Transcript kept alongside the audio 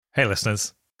Hey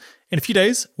listeners. In a few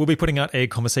days, we'll be putting out a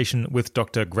conversation with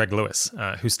Dr. Greg Lewis,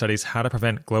 who studies how to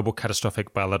prevent global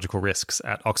catastrophic biological risks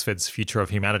at Oxford's Future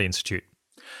of Humanity Institute.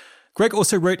 Greg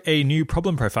also wrote a new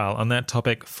problem profile on that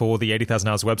topic for the 80,000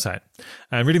 Hours website,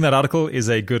 and reading that article is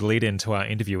a good lead-in to our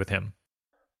interview with him.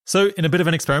 So, in a bit of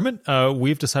an experiment,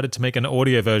 we've decided to make an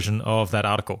audio version of that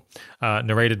article,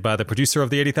 narrated by the producer of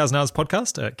the 80,000 Hours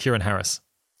podcast, Kieran Harris.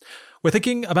 We're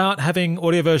thinking about having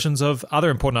audio versions of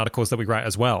other important articles that we write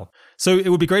as well. So it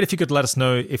would be great if you could let us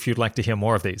know if you'd like to hear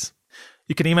more of these.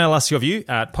 You can email us your view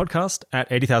at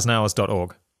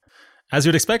podcast@80,000hours.org. As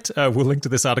you'd expect, we'll link to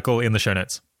this article in the show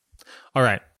notes. All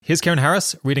right, here's Kieran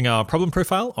Harris reading our problem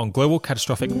profile on global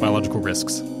catastrophic biological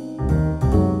risks.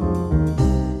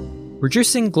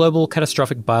 Reducing Global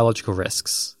Catastrophic Biological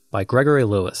Risks by Gregory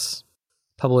Lewis.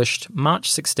 Published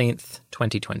March 16th,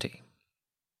 2020.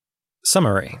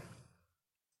 Summary.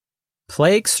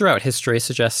 Plagues throughout history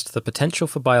suggest the potential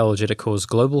for biology to cause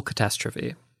global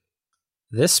catastrophe.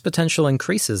 This potential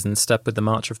increases in step with the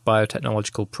march of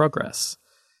biotechnological progress.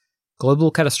 Global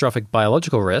catastrophic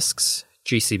biological risks,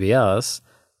 GCBRs,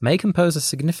 may compose a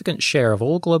significant share of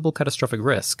all global catastrophic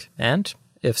risk and,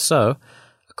 if so,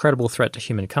 a credible threat to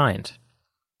humankind.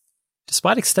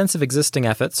 Despite extensive existing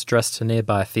efforts addressed to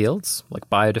nearby fields, like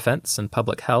biodefense and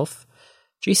public health,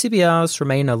 GCBRs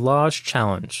remain a large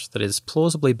challenge that is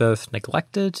plausibly both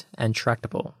neglected and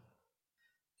tractable.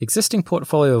 The existing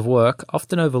portfolio of work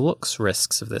often overlooks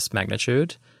risks of this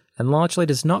magnitude and largely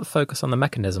does not focus on the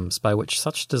mechanisms by which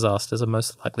such disasters are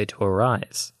most likely to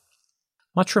arise.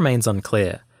 Much remains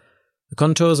unclear: the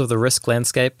contours of the risk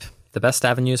landscape, the best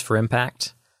avenues for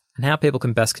impact, and how people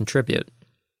can best contribute.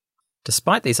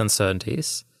 Despite these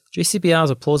uncertainties,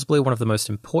 GCBRs are plausibly one of the most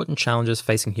important challenges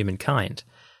facing humankind,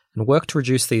 and work to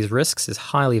reduce these risks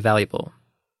is highly valuable.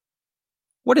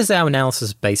 What is our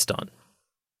analysis based on?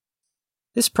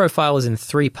 This profile is in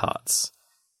 3 parts.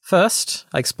 First,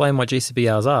 I explain what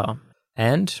GCBRs are,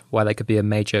 and why they could be a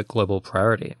major global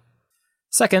priority.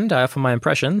 Second, I offer my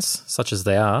impressions, such as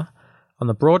they are, on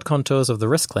the broad contours of the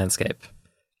risk landscape,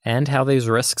 and how these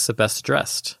risks are best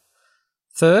addressed.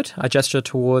 Third, I gesture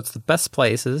towards the best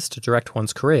places to direct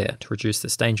one's career to reduce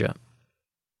this danger.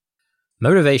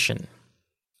 Motivation.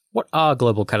 What are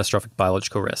global catastrophic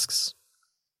biological risks?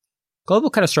 Global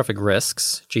catastrophic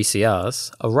risks,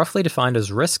 GCRs, are roughly defined as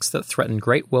risks that threaten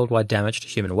great worldwide damage to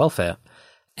human welfare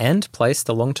and place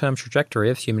the long-term trajectory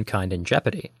of humankind in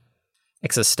jeopardy.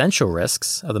 Existential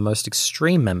risks are the most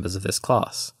extreme members of this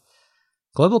class.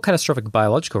 Global catastrophic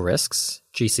biological risks,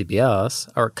 GCBRs,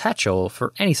 are a catch-all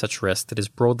for any such risk that is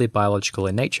broadly biological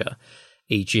in nature,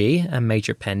 e.g. a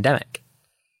major pandemic.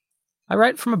 I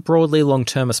write from a broadly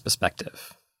long-termist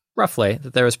perspective. Roughly,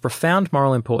 that there is profound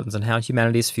moral importance in how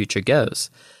humanity's future goes,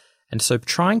 and so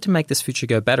trying to make this future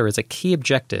go better is a key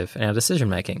objective in our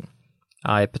decision-making.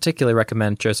 I particularly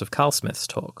recommend Joseph Carl-Smith's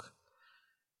talk.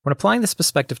 When applying this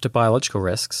perspective to biological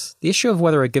risks, the issue of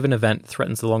whether a given event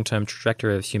threatens the long-term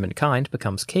trajectory of humankind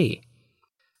becomes key.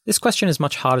 This question is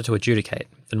much harder to adjudicate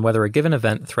than whether a given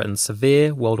event threatens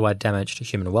severe worldwide damage to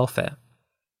human welfare.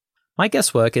 My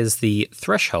guesswork is the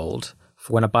threshold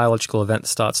for when a biological event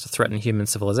starts to threaten human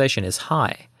civilization is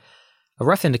high. A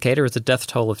rough indicator is a death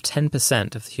toll of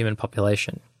 10% of the human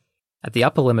population, at the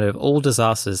upper limit of all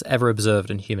disasters ever observed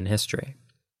in human history.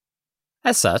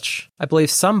 As such, I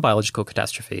believe some biological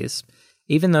catastrophes,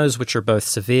 even those which are both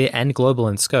severe and global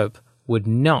in scope, would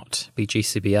not be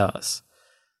GCBRs.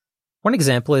 One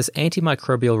example is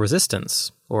antimicrobial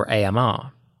resistance, or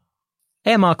AMR.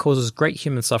 AMR causes great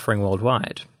human suffering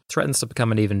worldwide, threatens to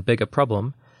become an even bigger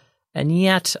problem, and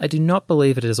yet I do not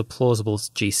believe it is a plausible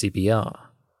GCBR.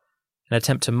 An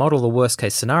attempt to model the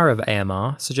worst-case scenario of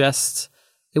AMR suggests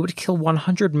it would kill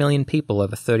 100 million people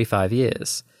over 35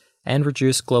 years, and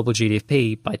reduce global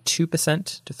GDP by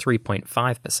 2% to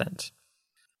 3.5%.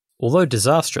 Although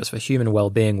disastrous for human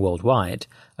well-being worldwide,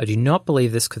 I do not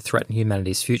believe this could threaten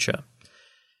humanity's future.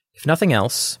 If nothing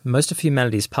else, most of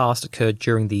humanity's past occurred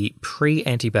during the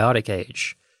pre-antibiotic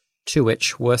age, to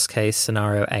which worst-case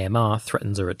scenario AMR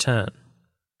threatens a return.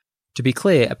 To be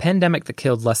clear, a pandemic that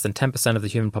killed less than 10% of the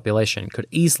human population could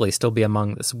easily still be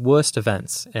among the worst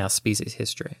events in our species'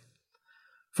 history.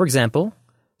 For example,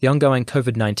 the ongoing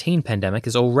COVID-19 pandemic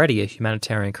is already a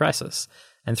humanitarian crisis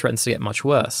and threatens to get much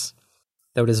worse,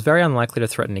 though it is very unlikely to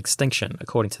threaten extinction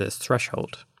according to this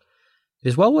threshold. It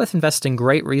is well worth investing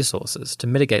great resources to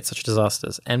mitigate such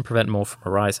disasters and prevent more from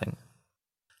arising.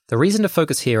 The reason to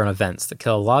focus here on events that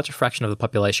kill a larger fraction of the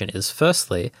population is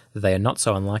firstly, that they are not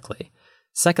so unlikely.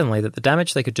 Secondly, that the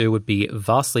damage they could do would be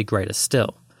vastly greater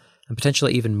still, and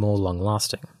potentially even more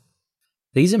long-lasting.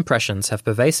 These impressions have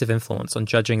pervasive influence on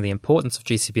judging the importance of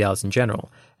GCBRs in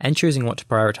general and choosing what to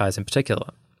prioritize in particular.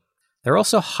 They're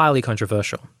also highly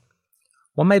controversial.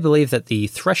 One may believe that the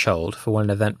threshold for when an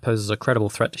event poses a credible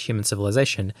threat to human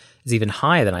civilization is even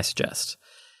higher than I suggest,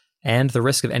 and the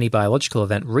risk of any biological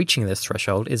event reaching this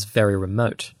threshold is very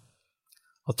remote.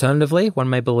 Alternatively, one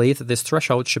may believe that this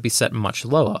threshold should be set much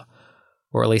lower,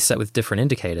 or at least set with different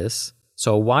indicators,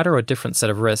 so a wider or different set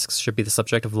of risks should be the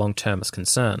subject of long-termist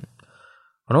concern.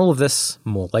 On all of this,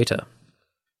 more later.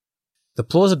 The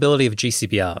plausibility of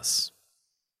GCBRs.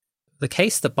 The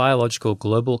case that biological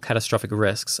global catastrophic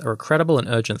risks are a credible and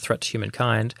urgent threat to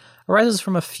humankind arises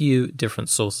from a few different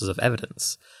sources of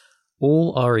evidence.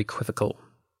 All are equivocal.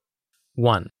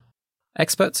 1.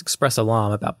 Experts express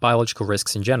alarm about biological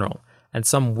risks in general, and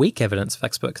some weak evidence of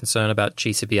expert concern about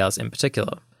GCBRs in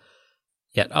particular.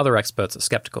 Yet other experts are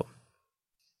skeptical.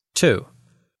 2.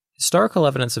 Historical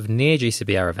evidence of near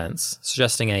GCBR events,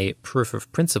 suggesting a proof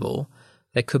of principle,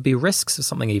 there could be risks of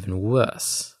something even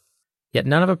worse. Yet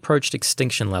none have approached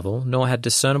extinction level, nor had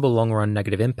discernible long-run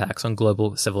negative impacts on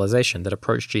global civilization that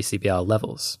approach GCBR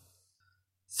levels.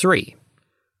 3.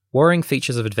 Worrying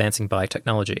features of advancing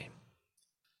biotechnology.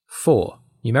 4.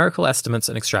 Numerical estimates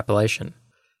and extrapolation.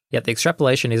 Yet the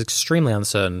extrapolation is extremely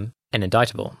uncertain and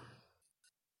indictable.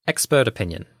 Expert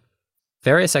opinion.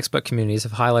 Various expert communities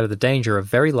have highlighted the danger of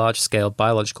very large-scale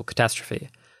biological catastrophe,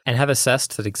 and have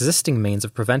assessed that existing means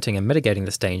of preventing and mitigating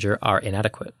this danger are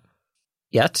inadequate.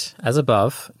 Yet, as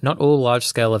above, not all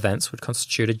large-scale events would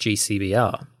constitute a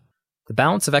GCBR. The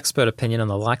balance of expert opinion on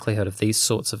the likelihood of these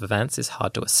sorts of events is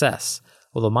hard to assess,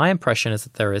 although my impression is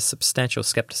that there is substantial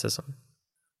skepticism.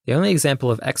 The only example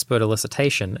of expert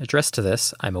elicitation addressed to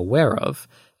this I'm aware of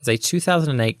is a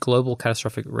 2008 Global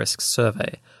Catastrophic Risks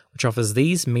Survey, which offers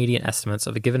these median estimates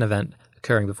of a given event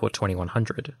occurring before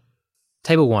 2100.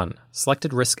 Table 1.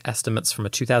 Selected risk estimates from a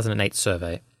 2008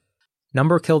 survey.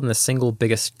 Number killed in the single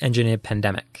biggest engineered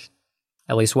pandemic.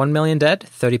 At least 1 million dead,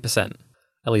 30%.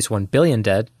 At least 1 billion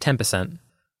dead, 10%.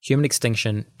 Human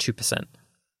extinction, 2%.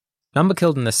 Number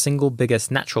killed in the single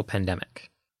biggest natural pandemic.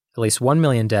 At least 1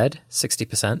 million dead,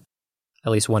 60%.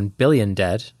 At least 1 billion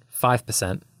dead,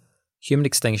 5%. Human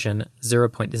extinction,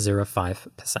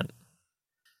 0.05%.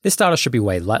 This data should be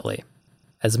weighed lightly.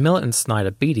 As Millett and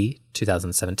Snyder-Beatty,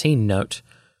 2017, note,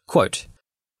 quote,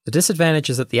 "The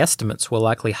disadvantage is that the estimates were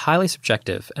likely highly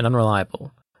subjective and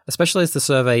unreliable, especially as the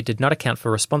survey did not account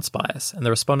for response bias and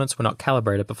the respondents were not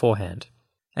calibrated beforehand."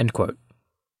 End quote.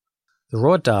 The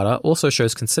raw data also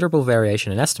shows considerable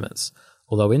variation in estimates,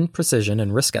 although imprecision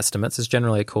in risk estimates is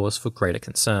generally a cause for greater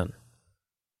concern.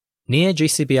 Near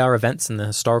GCBR events in the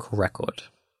historical record.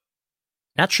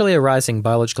 Naturally arising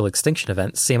biological extinction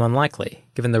events seem unlikely,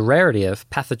 given the rarity of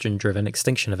pathogen-driven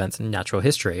extinction events in natural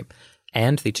history,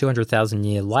 and the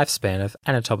 200,000-year lifespan of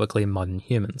anatomically modern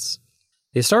humans.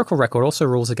 The historical record also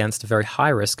rules against a very high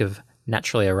risk of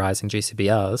naturally arising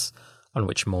GCBRs, on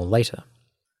which more later.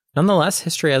 Nonetheless,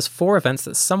 history has 4 events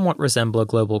that somewhat resemble a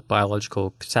global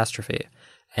biological catastrophe,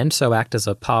 and so act as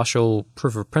a partial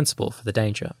proof of principle for the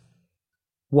danger.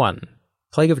 1.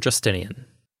 Plague of Justinian,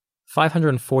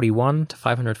 541 to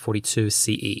 542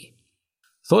 CE.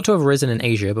 Thought to have arisen in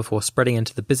Asia before spreading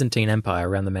into the Byzantine Empire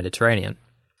around the Mediterranean.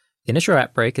 The initial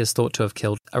outbreak is thought to have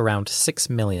killed around 6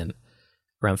 million,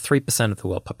 around 3% of the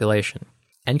world population,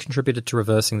 and contributed to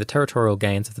reversing the territorial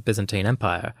gains of the Byzantine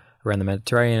Empire around the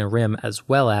Mediterranean Rim, as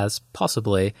well as,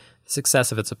 possibly, the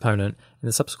success of its opponent in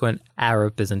the subsequent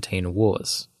Arab-Byzantine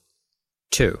Wars.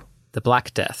 2. The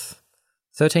Black Death,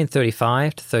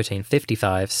 1335 to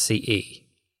 1355 CE.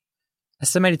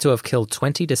 Estimated to have killed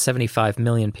 20 to 75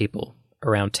 million people,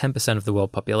 around 10% of the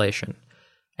world population,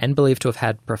 and believed to have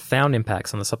had profound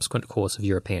impacts on the subsequent course of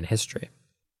European history.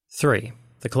 3.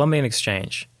 The Columbian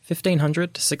Exchange,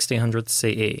 1500 to 1600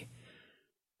 CE.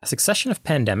 A succession of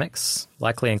pandemics,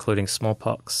 likely including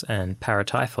smallpox and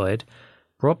paratyphoid,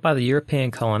 brought by the European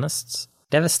colonists,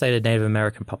 devastated Native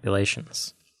American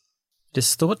populations. It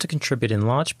is thought to contribute in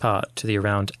large part to the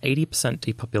around 80%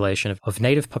 depopulation of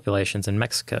native populations in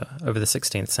Mexico over the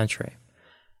 16th century,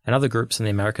 and other groups in the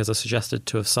Americas are suggested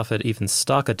to have suffered even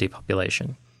starker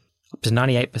depopulation, up to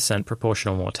 98%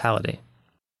 proportional mortality.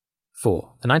 4.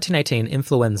 The 1918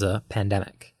 influenza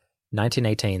pandemic,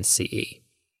 1918 CE.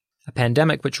 A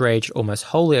pandemic which raged almost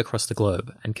wholly across the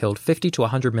globe and killed 50 to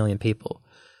 100 million people,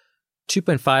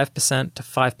 2.5% to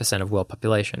 5% of world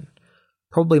population,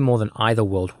 probably more than either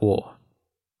world war.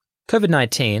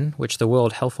 COVID-19, which the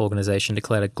World Health Organization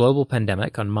declared a global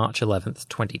pandemic on March 11,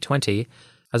 2020,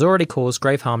 has already caused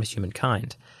grave harm to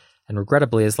humankind, and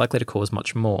regrettably is likely to cause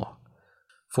much more.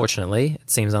 Fortunately, it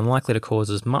seems unlikely to cause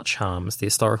as much harm as the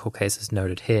historical cases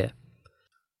noted here.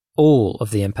 All of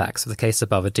the impacts of the case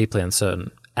above are deeply uncertain,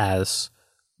 as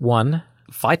 1.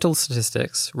 Vital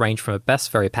statistics range from at best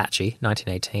very patchy,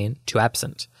 1918, to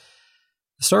absent.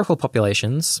 Historical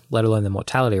populations, let alone the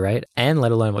mortality rate, and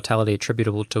let alone mortality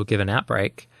attributable to a given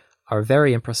outbreak, are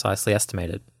very imprecisely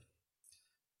estimated.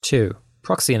 2.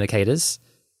 Proxy indicators,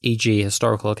 e.g.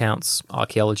 historical accounts,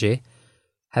 archaeology,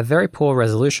 have very poor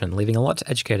resolution, leaving a lot to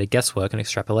educated guesswork and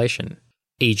extrapolation.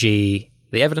 E.g.,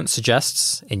 the evidence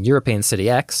suggests, in European city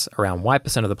X, around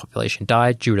Y% of the population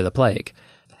died due to the plague.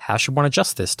 How should one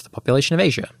adjust this to the population of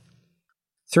Asia?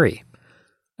 3.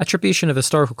 Attribution of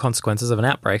historical consequences of an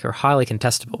outbreak are highly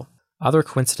contestable. Other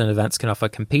coincident events can offer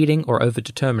competing or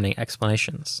over-determining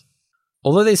explanations.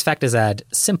 Although these factors add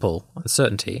simple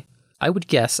uncertainty, I would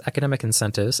guess academic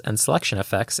incentives and selection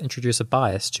effects introduce a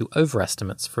bias to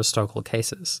overestimates for historical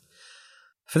cases.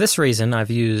 For this reason, I've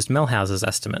used Melhouse's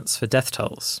estimates for death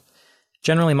tolls,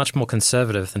 generally much more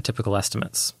conservative than typical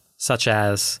estimates, such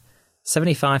as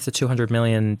 75 to 200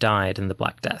 million died in the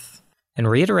Black Death, and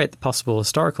reiterate the possible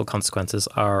historical consequences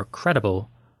are credible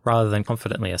rather than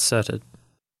confidently asserted.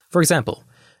 For example,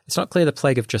 it's not clear the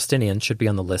plague of Justinian should be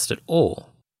on the list at all.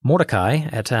 Mordecai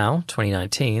et al.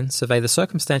 2019 survey the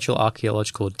circumstantial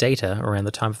archaeological data around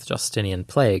the time of the Justinian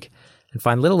plague and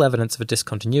find little evidence of a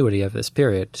discontinuity over this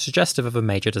period suggestive of a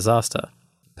major disaster.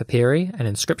 Papyri and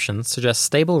inscriptions suggest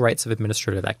stable rates of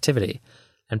administrative activity,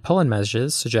 and pollen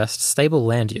measures suggest stable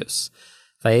land use.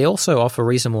 They also offer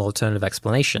reasonable alternative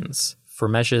explanations for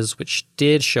measures which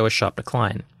did show a sharp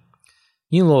decline.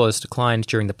 New laws declined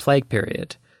during the plague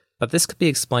period, but this could be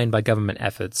explained by government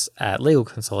efforts at legal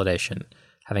consolidation,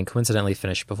 having coincidentally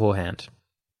finished beforehand.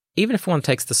 Even if one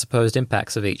takes the supposed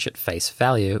impacts of each at face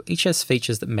value, each has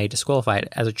features that may disqualify it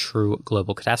as a true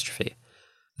global catastrophe.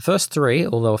 The first three,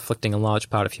 although afflicting a large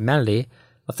part of humanity,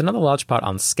 left another large part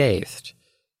unscathed.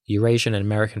 The Eurasian and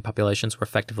American populations were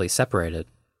effectively separated.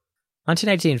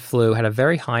 1918 flu had a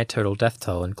very high total death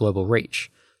toll and global reach,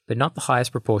 but not the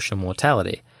highest proportion of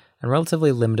mortality, and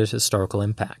relatively limited historical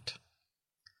impact.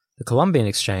 The Columbian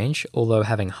Exchange, although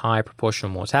having high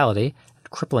proportional mortality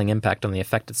and crippling impact on the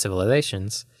affected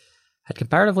civilizations, had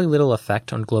comparatively little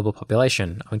effect on global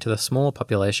population owing to the small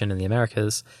population in the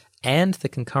Americas and the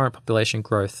concurrent population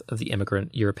growth of the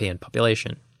immigrant European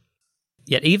population.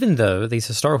 Yet even though these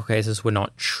historical cases were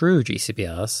not true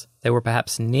GCPRs, they were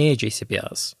perhaps near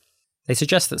GCPRs. They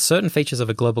suggest that certain features of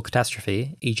a global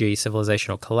catastrophe, e.g.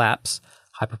 civilizational collapse,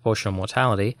 high proportional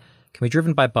mortality, can be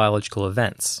driven by biological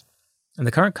events. And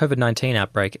the current COVID-19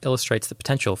 outbreak illustrates the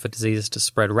potential for diseases to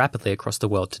spread rapidly across the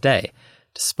world today,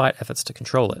 despite efforts to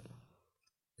control it.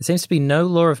 There seems to be no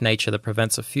law of nature that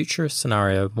prevents a future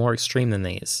scenario more extreme than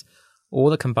these,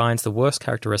 or that combines the worst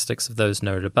characteristics of those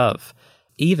noted above,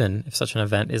 even if such an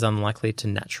event is unlikely to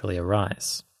naturally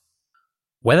arise.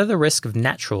 Whether the risk of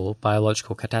natural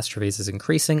biological catastrophes is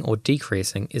increasing or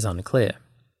decreasing is unclear.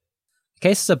 The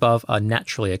cases above are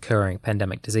naturally occurring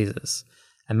pandemic diseases,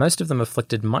 and most of them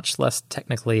afflicted much less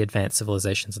technically advanced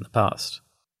civilizations in the past.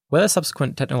 Whether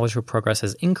subsequent technological progress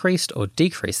has increased or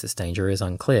decreased this danger is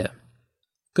unclear.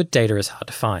 Good data is hard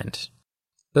to find.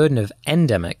 Burden of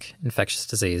endemic infectious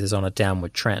disease is on a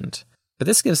downward trend, but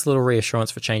this gives little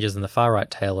reassurance for changes in the far-right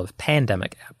tail of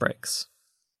pandemic outbreaks.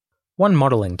 One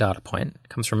modelling data point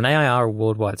comes from an AIR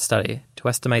worldwide study to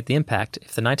estimate the impact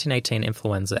if the 1918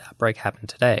 influenza outbreak happened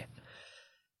today.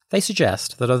 They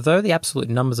suggest that although the absolute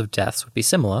numbers of deaths would be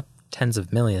similar, tens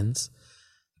of millions,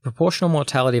 the proportional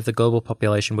mortality of the global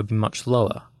population would be much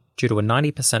lower, due to a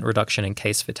 90% reduction in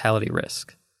case fatality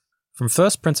risk. From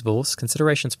first principles,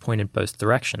 considerations point in both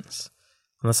directions.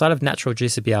 On the side of natural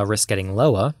GCPR risk getting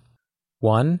lower,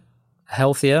 1. A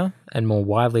healthier and more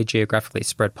widely geographically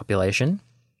spread population.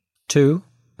 2.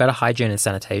 Better hygiene and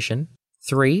sanitation.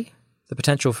 3. The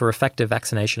potential for effective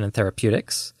vaccination and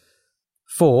therapeutics.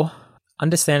 4.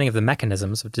 Understanding of the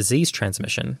mechanisms of disease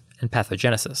transmission and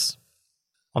pathogenesis.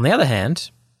 On the other hand,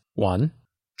 1.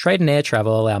 Trade and air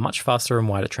travel allow much faster and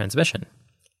wider transmission.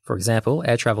 For example,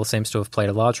 air travel seems to have played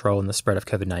a large role in the spread of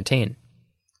COVID-19.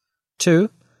 2.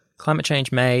 Climate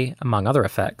change may, among other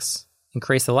effects,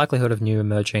 increase the likelihood of new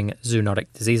emerging zoonotic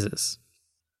diseases.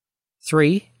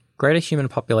 3. Greater human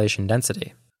population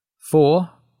density.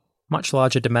 4. Much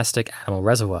larger domestic animal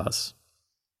reservoirs.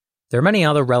 There are many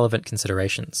other relevant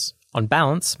considerations. On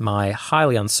balance, my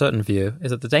highly uncertain view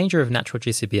is that the danger of natural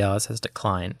GCPRs has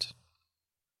declined.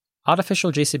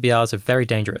 Artificial GCPRs are very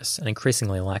dangerous and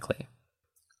increasingly likely.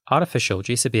 Artificial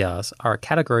GCPRs are a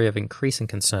category of increasing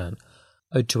concern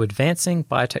owed to advancing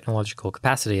biotechnological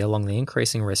capacity along the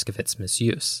increasing risk of its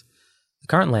misuse. The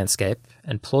current landscape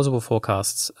and plausible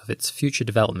forecasts of its future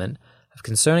development have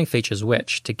concerning features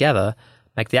which, together,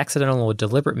 make the accidental or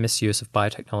deliberate misuse of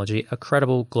biotechnology a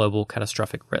credible global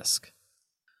catastrophic risk.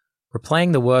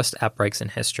 Replaying the worst outbreaks in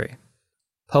history.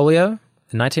 Polio,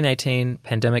 the 1918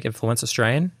 pandemic influenza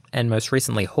strain, and most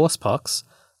recently horsepox,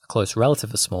 a close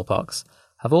relative of smallpox,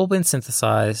 have all been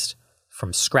synthesized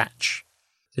from scratch.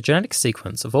 The genetic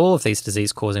sequence of all of these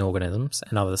disease-causing organisms,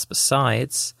 and others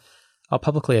besides, are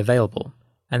publicly available,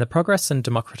 and the progress and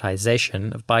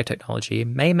democratization of biotechnology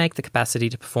may make the capacity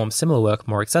to perform similar work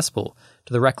more accessible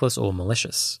to the reckless or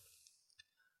malicious.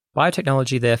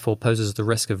 Biotechnology therefore poses the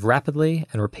risk of rapidly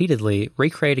and repeatedly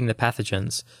recreating the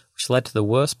pathogens which led to the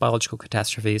worst biological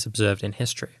catastrophes observed in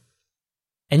history.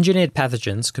 Engineered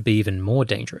pathogens could be even more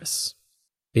dangerous.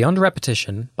 Beyond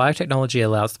repetition, biotechnology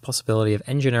allows the possibility of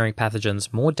engineering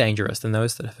pathogens more dangerous than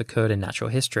those that have occurred in natural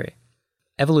history.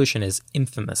 Evolution is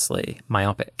infamously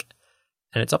myopic,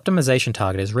 and its optimization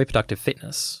target is reproductive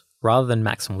fitness, rather than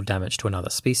maximal damage to another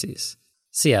species.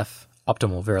 Cf.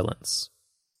 optimal virulence.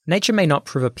 Nature may not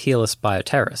prove a peerless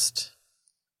bioterrorist.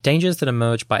 Dangers that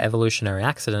emerge by evolutionary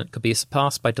accident could be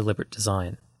surpassed by deliberate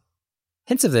design.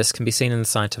 Hints of this can be seen in the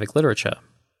scientific literature.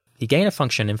 The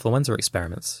gain-of-function influenza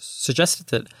experiments suggested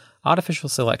that artificial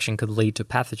selection could lead to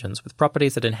pathogens with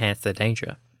properties that enhance their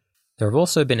danger. There have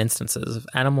also been instances of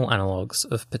animal analogues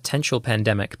of potential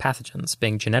pandemic pathogens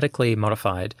being genetically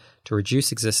modified to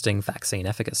reduce existing vaccine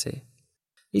efficacy.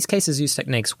 These cases use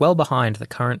techniques well behind the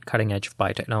current cutting edge of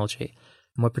biotechnology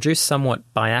and were produced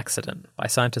somewhat by accident by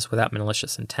scientists without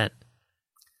malicious intent.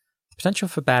 The potential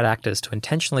for bad actors to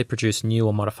intentionally produce new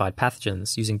or modified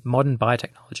pathogens using modern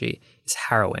biotechnology is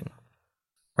harrowing,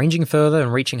 ranging further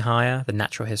and reaching higher than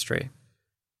natural history.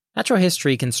 Natural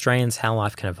history constrains how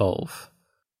life can evolve.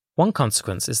 One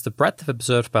consequence is the breadth of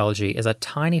observed biology is a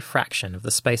tiny fraction of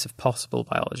the space of possible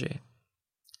biology.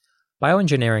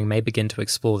 Bioengineering may begin to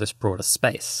explore this broader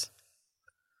space.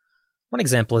 One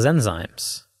example is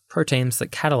enzymes, proteins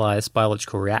that catalyze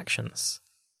biological reactions.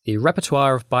 The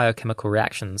repertoire of biochemical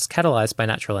reactions catalyzed by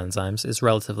natural enzymes is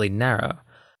relatively narrow,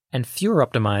 and few are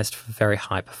optimized for very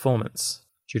high performance,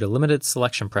 due to limited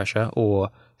selection pressure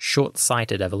or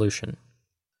short-sighted evolution.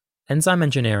 Enzyme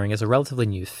engineering is a relatively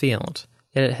new field,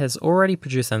 yet it has already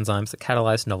produced enzymes that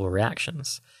catalyze novel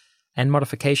reactions, and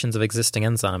modifications of existing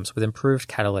enzymes with improved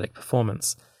catalytic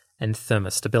performance and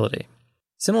thermostability.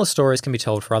 Similar stories can be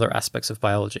told for other aspects of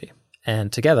biology,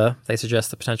 and together they suggest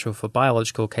the potential for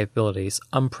biological capabilities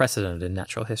unprecedented in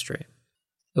natural history.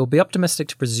 It will be optimistic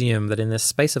to presume that in this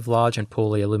space of large and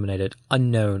poorly illuminated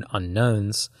unknown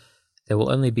unknowns, there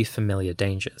will only be familiar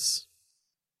dangers.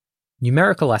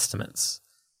 Numerical estimates.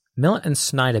 Millet and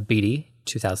Snyder-Beatty,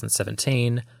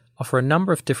 2017, offer a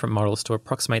number of different models to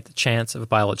approximate the chance of a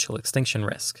biological extinction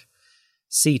risk.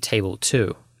 See Table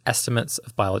 2, Estimates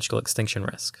of Biological Extinction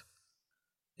Risk.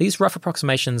 These rough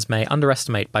approximations may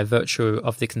underestimate by virtue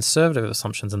of the conservative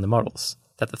assumptions in the models,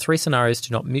 that the three scenarios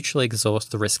do not mutually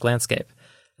exhaust the risk landscape,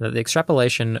 and that the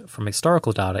extrapolation from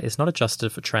historical data is not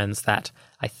adjusted for trends that,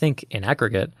 I think, in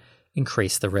aggregate,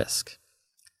 increase the risk.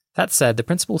 That said, the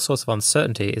principal source of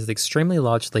uncertainty is the extremely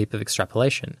large leap of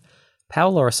extrapolation. Power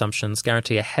law assumptions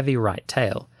guarantee a heavy right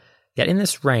tail, yet in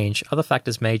this range other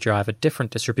factors may drive a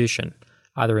different distribution,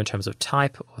 either in terms of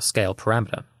type or scale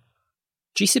parameter.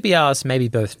 GCBRs may be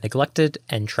both neglected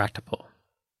and tractable.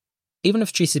 Even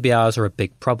if GCBRs are a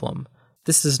big problem,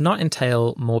 this does not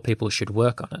entail more people should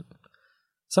work on it.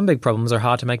 Some big problems are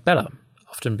hard to make better,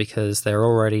 often because they are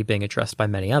already being addressed by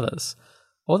many others,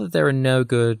 or that there are no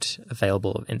good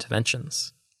available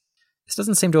interventions. This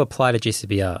doesn't seem to apply to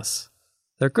GCBRs.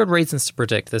 There are good reasons to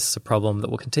predict this is a problem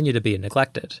that will continue to be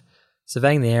neglected.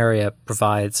 Surveying the area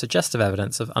provides suggestive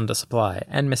evidence of undersupply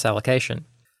and misallocation,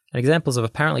 and examples of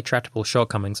apparently tractable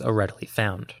shortcomings are readily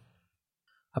found.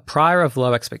 A prior of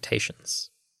low expectations.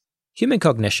 Human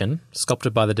cognition,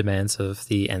 sculpted by the demands of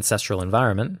the ancestral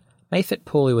environment, may fit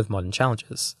poorly with modern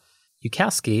challenges.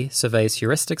 Yudkowsky surveys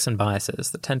heuristics and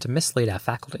biases that tend to mislead our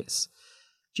faculties.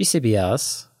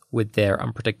 GCBRs, with their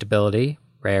unpredictability,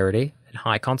 rarity, and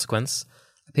high consequence,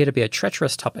 appear to be a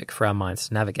treacherous topic for our minds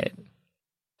to navigate.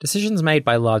 Decisions made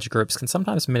by large groups can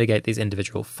sometimes mitigate these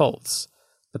individual faults,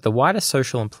 but the wider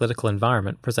social and political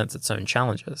environment presents its own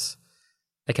challenges.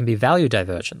 There can be value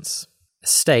divergence. A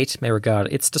state may regard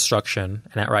its destruction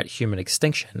and outright human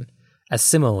extinction as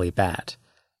similarly bad,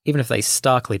 even if they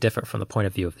starkly differ from the point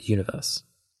of view of the universe.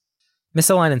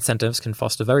 Misaligned incentives can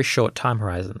foster very short time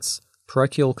horizons,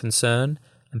 parochial concern,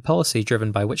 and policy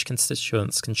driven by which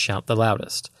constituents can shout the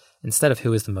loudest, instead of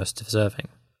who is the most deserving.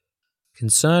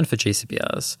 Concern for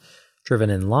GCBRs, driven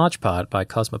in large part by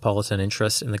cosmopolitan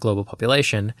interest in the global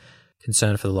population,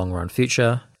 concern for the long-run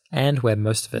future, and where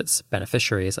most of its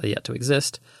beneficiaries are yet to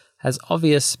exist, has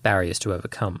obvious barriers to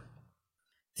overcome.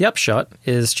 The upshot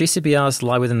is GCBRs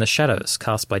lie within the shadows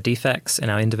cast by defects in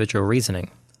our individual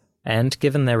reasoning, and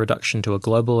given their reduction to a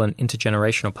global and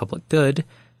intergenerational public good,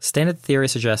 standard theory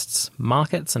suggests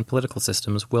markets and political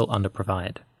systems will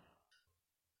underprovide.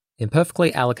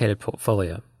 Imperfectly allocated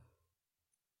portfolio.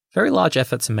 Very large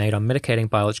efforts are made on mitigating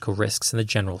biological risks in the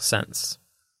general sense.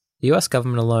 The US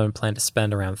government alone planned to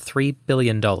spend around $3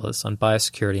 billion on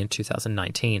biosecurity in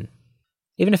 2019.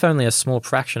 Even if only a small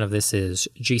fraction of this is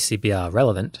GCBR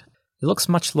relevant, it looks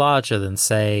much larger than,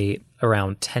 say,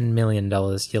 around $10 million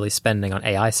yearly spending on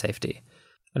AI safety,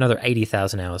 another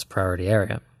 80,000 hours priority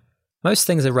area. Most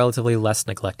things are relatively less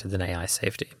neglected than AI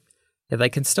safety, yet they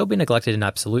can still be neglected in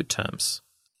absolute terms.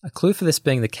 A clue for this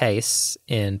being the case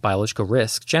in biological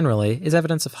risk generally is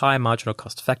evidence of high marginal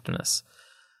cost effectiveness.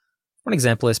 One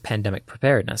example is pandemic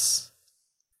preparedness.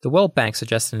 The World Bank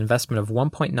suggests an investment of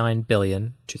 $1.9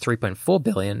 billion to $3.4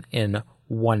 billion in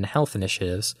One Health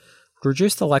initiatives would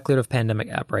reduce the likelihood of pandemic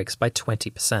outbreaks by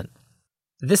 20%. At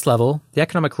this level, the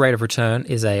economic rate of return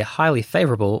is a highly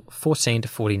favourable 14 to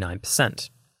 49%.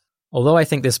 Although I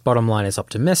think this bottom line is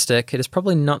optimistic, it is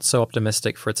probably not so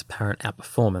optimistic for its apparent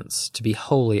outperformance to be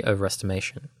wholly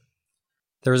overestimation.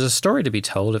 There is a story to be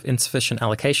told of insufficient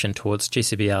allocation towards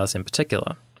GCBRs in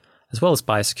particular, as well as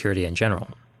biosecurity in general.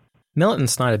 Millet and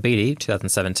Snyder-Beatty,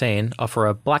 2017, offer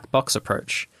a black box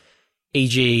approach,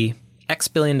 e.g., X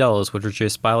billion dollars would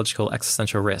reduce biological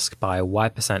existential risk by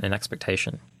Y% in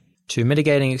expectation, to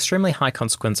mitigating extremely high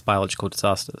consequence biological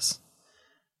disasters.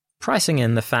 Pricing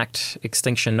in the fact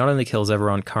extinction not only kills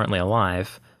everyone currently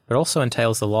alive, but also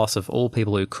entails the loss of all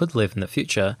people who could live in the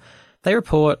future, they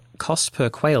report cost per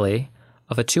quayle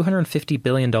of a $250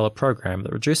 billion program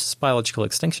that reduces biological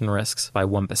extinction risks by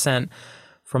 1%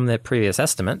 from their previous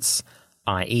estimates,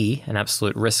 i.e. an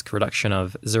absolute risk reduction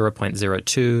of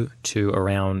 0.02 to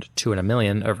around 2 in a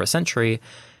million over a century,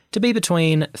 to be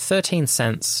between 13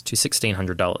 cents to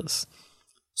 $1,600,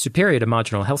 superior to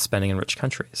marginal health spending in rich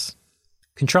countries.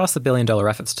 Contrast the billion-dollar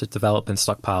efforts to develop and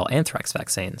stockpile anthrax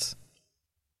vaccines.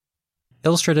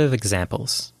 Illustrative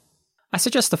examples. I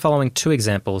suggest the following two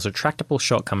examples of tractable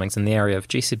shortcomings in the area of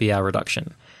GCBR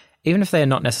reduction, even if they are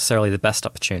not necessarily the best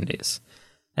opportunities,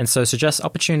 and so suggest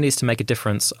opportunities to make a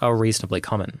difference are reasonably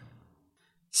common.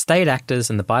 State actors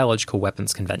in the Biological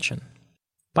Weapons Convention.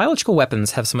 Biological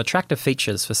weapons have some attractive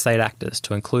features for state actors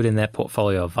to include in their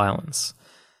portfolio of violence.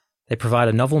 They provide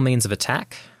a novel means of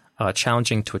attack, are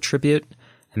challenging to attribute,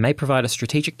 and may provide a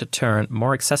strategic deterrent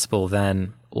more accessible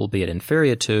than, albeit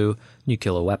inferior to,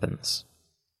 nuclear weapons.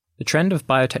 The trend of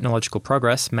biotechnological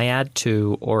progress may add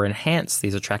to or enhance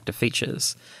these attractive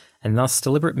features, and thus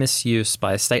deliberate misuse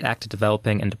by a state actor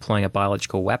developing and deploying a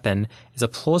biological weapon is a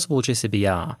plausible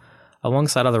GCBR,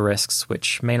 alongside other risks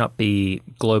which may not be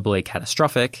globally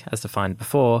catastrophic, as defined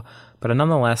before, but are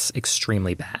nonetheless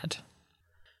extremely bad.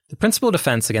 The principal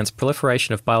defense against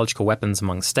proliferation of biological weapons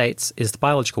among states is the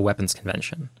Biological Weapons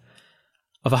Convention.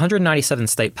 Of 197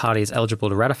 state parties eligible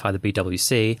to ratify the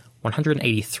BWC,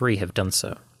 183 have done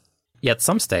so. Yet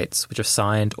some states, which have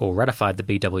signed or ratified the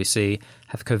BWC,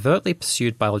 have covertly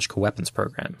pursued biological weapons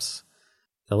programs.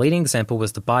 The leading example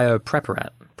was the Biopreparat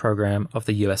program of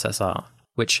the USSR,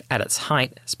 which, at its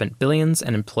height, spent billions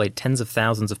and employed tens of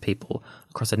thousands of people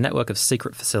across a network of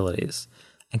secret facilities,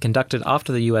 and conducted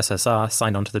after the USSR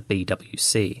signed on to the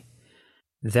BWC.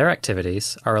 Their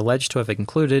activities are alleged to have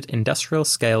included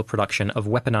industrial-scale production of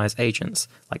weaponized agents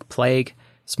like plague,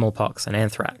 smallpox, and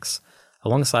anthrax,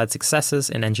 alongside successes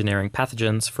in engineering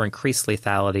pathogens for increased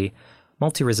lethality,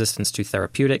 multi-resistance to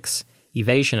therapeutics,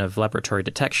 evasion of laboratory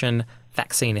detection,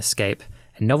 vaccine escape,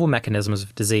 and novel mechanisms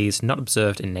of disease not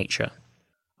observed in nature.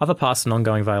 Other past and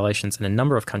ongoing violations in a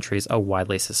number of countries are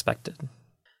widely suspected.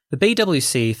 The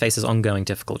BWC faces ongoing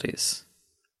difficulties.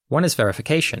 One is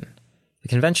verification. The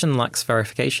convention lacks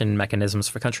verification mechanisms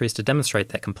for countries to demonstrate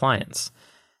their compliance,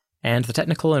 and the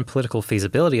technical and political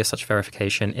feasibility of such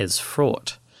verification is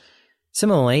fraught.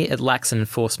 Similarly, it lacks an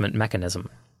enforcement mechanism.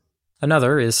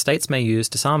 Another is states may use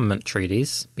disarmament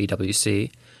treaties,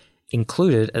 BWC,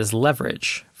 included as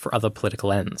leverage for other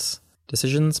political ends.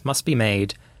 Decisions must be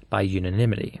made by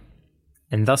unanimity.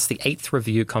 And thus the 8th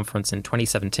Review Conference in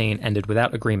 2017 ended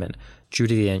without agreement due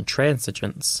to the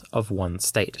intransigence of one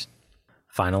state.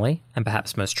 Finally, and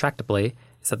perhaps most tractably,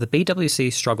 is that the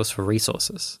BWC struggles for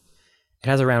resources. It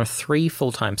has around 3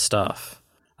 full-time staff,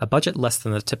 a budget less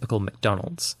than the typical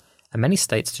McDonald's, and many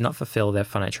states do not fulfill their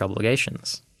financial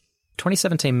obligations. The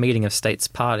 2017 meeting of states'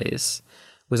 parties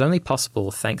was only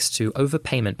possible thanks to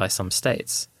overpayment by some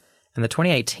states, and the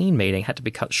 2018 meeting had to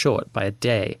be cut short by a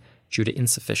day due to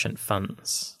insufficient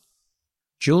funds.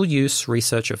 Dual-use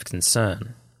research of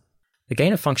concern. The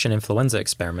gain-of-function influenza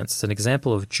experiments is an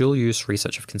example of dual-use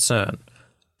research of concern,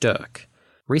 DIRC,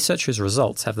 research whose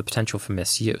results have the potential for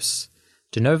misuse.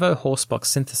 De novo horsebox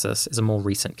synthesis is a more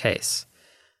recent case.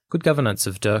 Good governance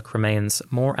of DIRC remains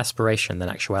more aspiration than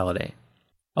actuality.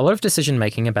 A lot of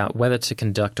decision-making about whether to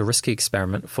conduct a risky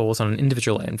experiment falls on an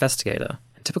individual investigator,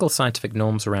 and typical scientific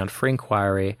norms around free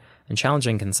inquiry and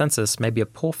challenging consensus may be a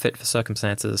poor fit for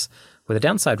circumstances where the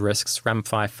downside risks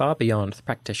ramify far beyond the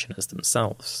practitioners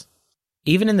themselves.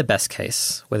 Even in the best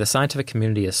case, where the scientific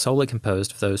community is solely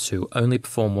composed of those who only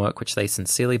perform work which they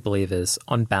sincerely believe is,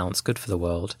 on balance, good for the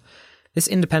world, this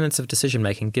independence of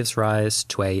decision-making gives rise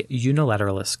to a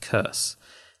unilateralist curse.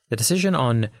 The decision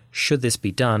on should this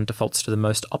be done defaults to the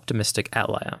most optimistic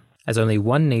outlier, as only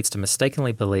one needs to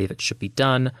mistakenly believe it should be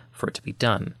done for it to be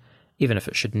done, even if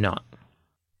it should not.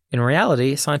 In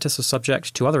reality, scientists are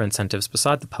subject to other incentives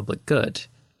beside the public good,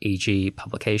 e.g.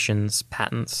 publications,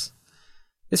 patents.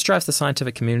 This drives the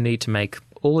scientific community to make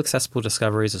all accessible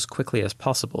discoveries as quickly as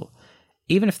possible,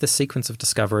 even if the sequence of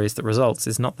discoveries that results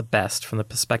is not the best from the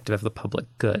perspective of the public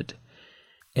good.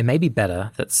 It may be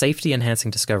better that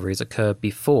safety-enhancing discoveries occur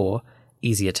before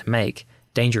easier to make,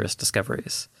 dangerous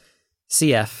discoveries.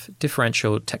 Cf.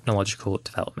 differential technological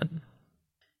development.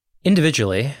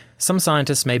 Individually, some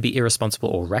scientists may be irresponsible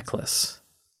or reckless.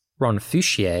 Ron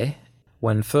Fouchier,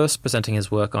 when first presenting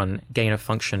his work on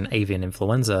gain-of-function avian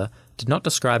influenza, did not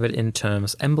describe it in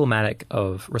terms emblematic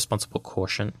of responsible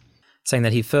caution, saying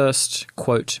that he first,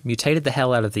 quote, mutated the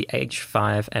hell out of the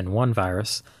H5N1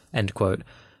 virus, end quote,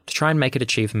 to try and make it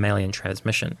achieve mammalian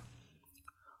transmission.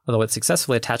 Although it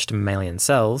successfully attached to mammalian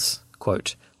cells,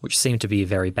 quote, which seemed to be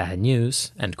very bad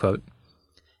news, end quote,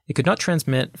 it could not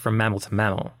transmit from mammal to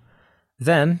mammal.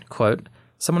 Then, quote,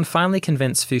 someone finally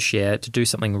convinced Fouchier to do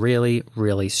something really,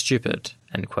 really stupid,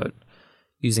 end quote,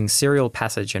 using serial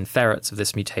passage in ferrets of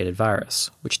this mutated virus,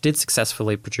 which did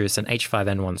successfully produce an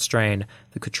H5N1 strain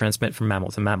that could transmit from mammal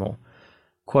to mammal.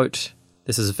 Quote,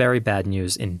 this is very bad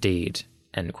news indeed,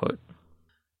 end quote.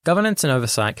 Governance and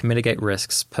oversight can mitigate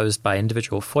risks posed by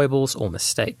individual foibles or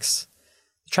mistakes.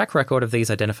 The track record of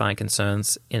these identifying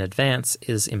concerns in advance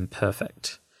is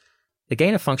imperfect. The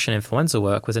gain-of-function influenza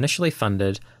work was initially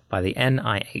funded by the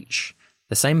NIH,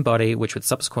 the same body which would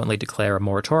subsequently declare a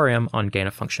moratorium on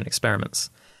gain-of-function experiments,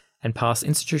 and pass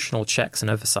institutional checks and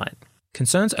oversight.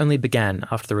 Concerns only began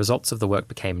after the results of the work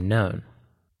became known.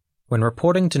 When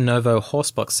reporting de novo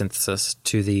horsebox synthesis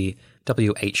to the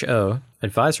WHO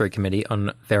Advisory Committee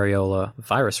on Variola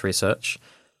Virus Research,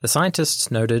 the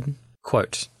scientists noted,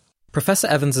 quote, Professor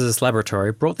Evans's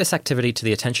laboratory brought this activity to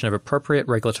the attention of appropriate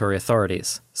regulatory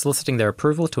authorities, soliciting their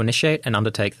approval to initiate and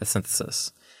undertake the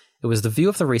synthesis. It was the view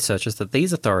of the researchers that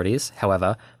these authorities,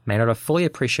 however, may not have fully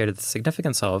appreciated the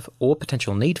significance of, or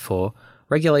potential need for,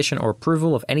 regulation or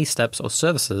approval of any steps or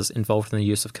services involved in the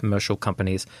use of commercial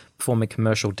companies performing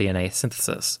commercial DNA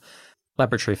synthesis,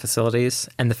 laboratory facilities,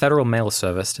 and the Federal Mail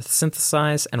Service to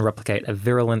synthesize and replicate a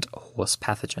virulent horse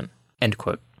pathogen. End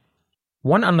quote.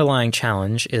 One underlying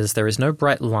challenge is there is no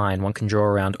bright line one can draw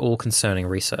around all concerning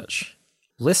research.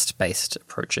 List-based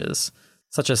approaches,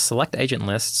 such as select agent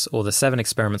lists or the 7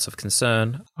 experiments of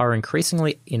concern, are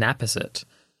increasingly inapposite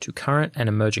to current and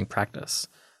emerging practice.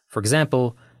 For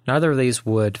example, neither of these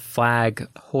would flag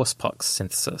horsepox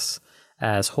synthesis,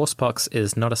 as horsepox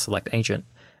is not a select agent,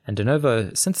 and de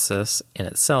novo synthesis in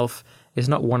itself is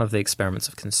not one of the experiments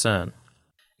of concern.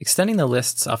 Extending the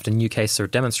lists after new cases are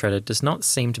demonstrated does not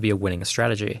seem to be a winning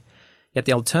strategy, yet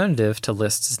the alternative to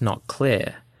lists is not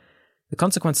clear. The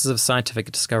consequences of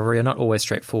scientific discovery are not always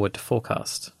straightforward to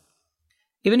forecast.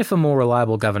 Even if a more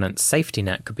reliable governance safety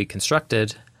net could be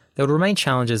constructed, there would remain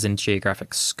challenges in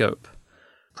geographic scope.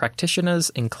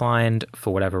 Practitioners inclined,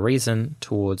 for whatever reason,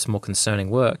 towards more concerning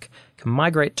work can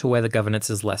migrate to where the governance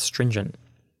is less stringent.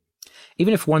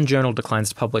 Even if one journal declines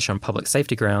to publish on public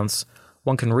safety grounds,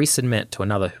 one can resubmit to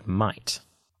another who might.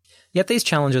 Yet these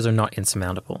challenges are not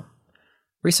insurmountable.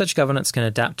 Research governance can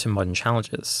adapt to modern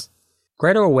challenges.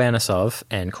 Greater awareness of,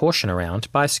 and caution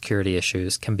around, biosecurity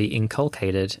issues can be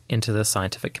inculcated into the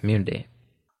scientific community.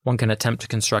 One can attempt to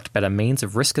construct better means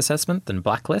of risk assessment than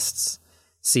blacklists,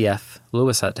 cf.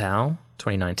 Lewis et al.,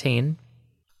 2019.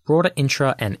 Broader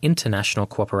intra- and international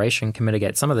cooperation can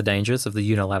mitigate some of the dangers of the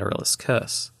unilateralist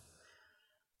curse.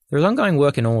 There is ongoing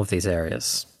work in all of these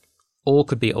areas. All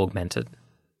could be augmented.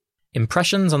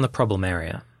 Impressions on the problem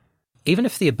area. Even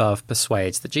if the above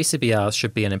persuades that GCBRs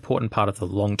should be an important part of the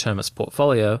long-termist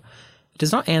portfolio, it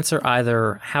does not answer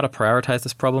either how to prioritize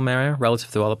this problem area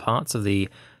relative to other parts of the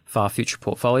far future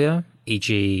portfolio,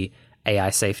 e.g. AI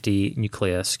safety,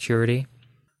 nuclear security,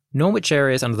 nor which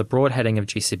areas under the broad heading of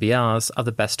GCBRs are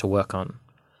the best to work on.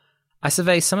 I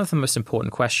survey some of the most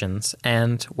important questions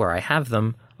and, where I have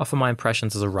them, offer my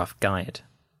impressions as a rough guide.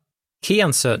 Key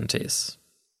uncertainties.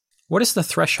 What is the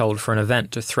threshold for an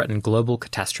event to threaten global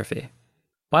catastrophe?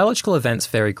 Biological events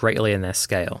vary greatly in their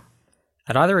scale.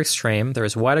 At either extreme, there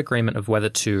is wide agreement of whether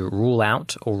to rule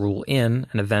out or rule in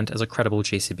an event as a credible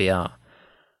GCBR.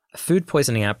 A food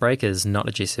poisoning outbreak is not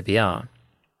a GCBR.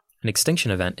 An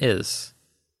extinction event is.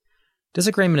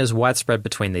 Disagreement is widespread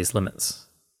between these limits.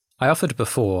 I offered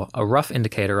before a rough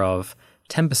indicator of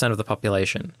 10% of the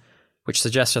population, which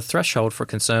suggests a threshold for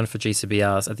concern for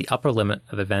GCBRs at the upper limit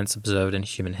of events observed in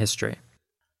human history.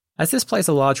 As this plays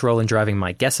a large role in driving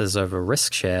my guesses over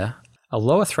risk share, a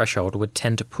lower threshold would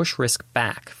tend to push risk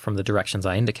back from the directions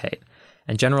I indicate,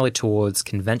 and generally towards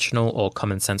conventional or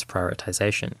common sense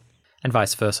prioritization, and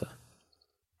vice versa.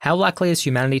 How likely is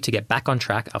humanity to get back on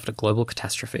track after global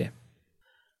catastrophe?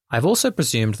 I've also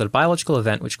presumed that a biological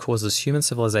event which causes human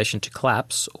civilization to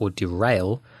collapse or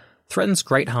derail threatens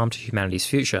great harm to humanity's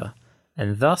future,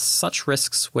 and thus such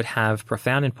risks would have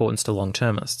profound importance to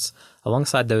long-termists,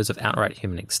 alongside those of outright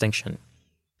human extinction.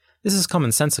 This is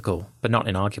commonsensical, but not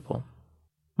inarguable.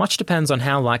 Much depends on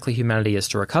how likely humanity is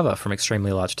to recover from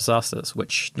extremely large disasters,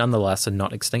 which nonetheless are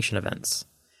not extinction events.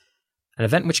 An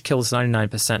event which kills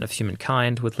 99% of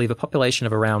humankind would leave a population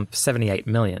of around 78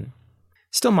 million.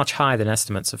 Still much higher than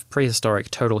estimates of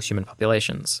prehistoric total human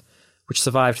populations, which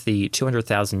survived the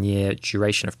 200,000-year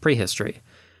duration of prehistory,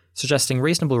 suggesting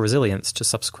reasonable resilience to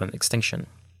subsequent extinction.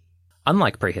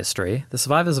 Unlike prehistory, the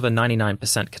survivors of a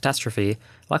 99% catastrophe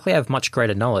likely have much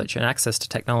greater knowledge and access to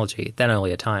technology than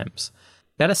earlier times,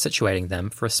 better situating them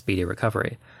for a speedy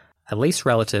recovery, at least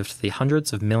relative to the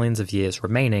hundreds of millions of years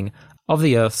remaining of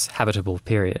the Earth's habitable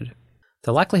period.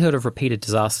 The likelihood of repeated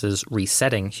disasters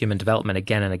resetting human development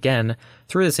again and again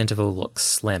through this interval looks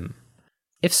slim.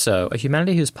 If so, a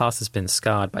humanity whose past has been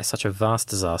scarred by such a vast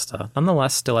disaster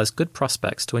nonetheless still has good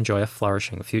prospects to enjoy a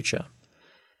flourishing future.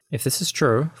 If this is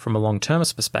true, from a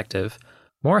long-termist perspective,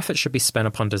 more effort should be spent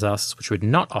upon disasters which would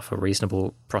not offer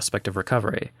reasonable prospect of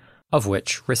recovery, of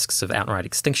which risks of outright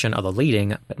extinction are the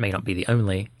leading, but may not be the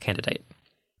only, candidate.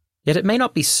 Yet it may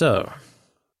not be so.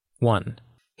 1.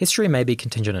 History may be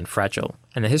contingent and fragile,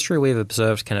 and the history we have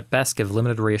observed can at best give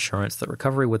limited reassurance that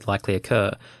recovery would likely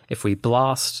occur if we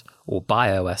blast or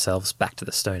bio ourselves back to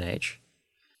the Stone Age.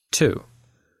 2.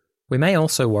 We may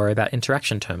also worry about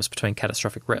interaction terms between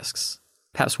catastrophic risks.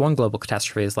 Perhaps one global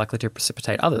catastrophe is likely to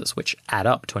precipitate others, which add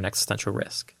up to an existential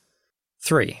risk.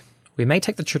 3. We may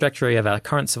take the trajectory of our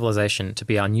current civilization to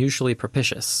be unusually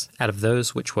propitious out of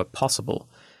those which were possible.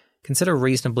 Consider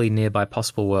reasonably nearby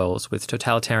possible worlds with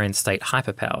totalitarian state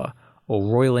hyperpower or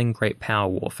roiling great power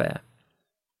warfare.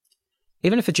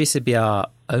 Even if a GCBR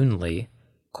only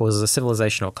causes a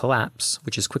civilizational collapse,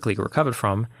 which is quickly recovered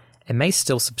from, it may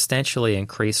still substantially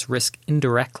increase risk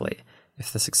indirectly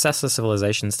if the successor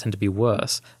civilizations tend to be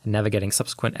worse at navigating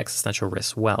subsequent existential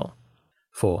risks well.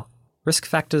 4. Risk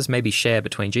factors may be shared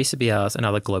between GCBRs and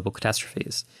other global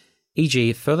catastrophes,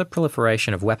 e.g. further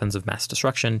proliferation of weapons of mass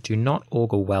destruction do not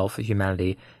augur well for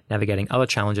humanity navigating other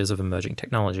challenges of emerging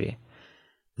technology.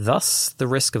 Thus, the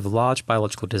risk of large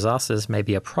biological disasters may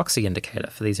be a proxy indicator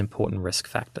for these important risk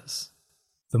factors.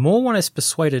 The more one is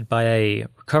persuaded by a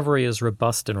recovery is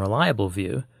robust and reliable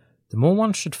view, the more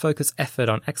one should focus effort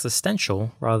on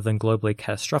existential rather than globally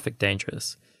catastrophic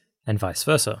dangers, and vice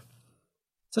versa.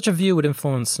 Such a view would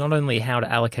influence not only how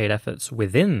to allocate efforts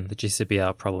within the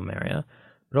GCBR problem area,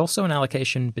 but also an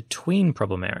allocation between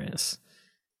problem areas.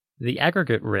 The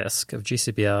aggregate risk of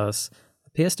GCBRs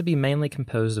appears to be mainly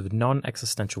composed of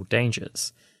non-existential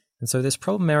dangers, and so this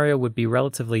problem area would be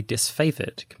relatively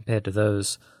disfavored compared to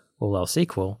those, all else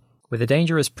equal, where the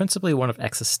danger is principally one of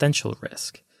existential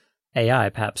risk, AI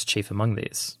perhaps chief among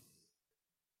these.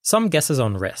 Some guesses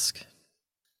on risk.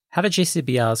 How do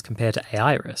GCBRs compare to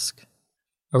AI risk?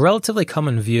 A relatively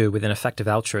common view within effective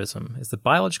altruism is that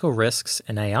biological risks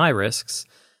and AI risks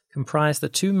comprise the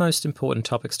two most important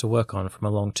topics to work on from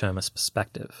a long-termist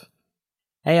perspective.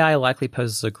 AI likely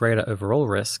poses a greater overall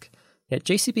risk, yet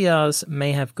GCBRs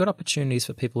may have good opportunities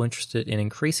for people interested in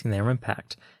increasing their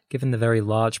impact, given the very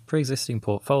large pre-existing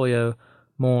portfolio,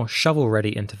 more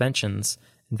shovel-ready interventions,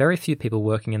 and very few people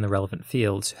working in the relevant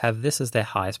fields who have this as their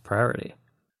highest priority.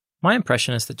 My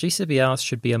impression is that GCBRs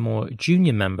should be a more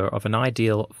junior member of an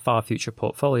ideal far-future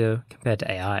portfolio compared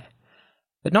to AI,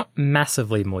 but not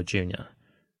massively more junior.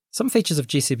 Some features of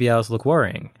GCBRs look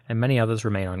worrying, and many others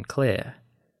remain unclear.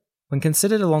 When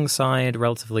considered alongside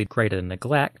relatively greater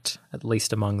neglect, at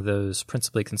least among those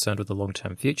principally concerned with the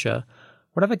long-term future,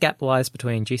 whatever gap lies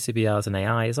between GCBRs and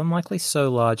AI is unlikely so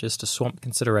large as to swamp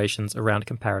considerations around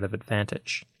comparative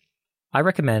advantage. I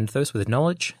recommend those with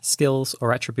knowledge, skills,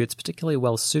 or attributes particularly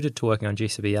well suited to working on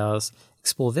GCBRs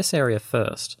explore this area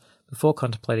first, before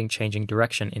contemplating changing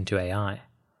direction into AI.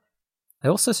 I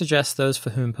also suggest those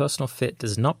for whom personal fit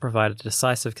does not provide a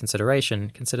decisive consideration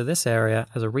consider this area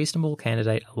as a reasonable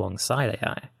candidate alongside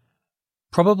AI.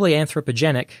 Probably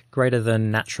anthropogenic greater than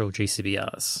natural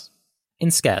GCBRs. In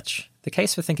Sketch, the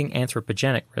case for thinking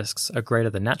anthropogenic risks are greater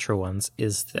than natural ones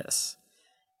is this.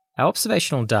 Our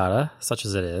observational data, such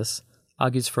as it is,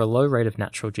 argues for a low rate of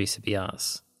natural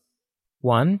GCBRs.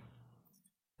 1.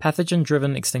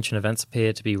 Pathogen-driven extinction events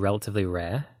appear to be relatively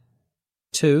rare.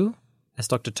 2. As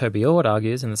Dr. Toby Ord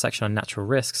argues in the section on natural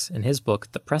risks in his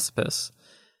book The Precipice,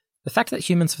 the fact that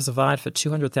humans have survived for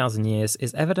 200,000 years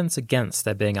is evidence against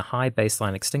there being a high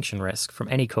baseline extinction risk from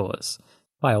any cause,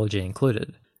 biology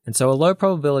included, and so a low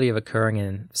probability of occurring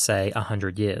in, say,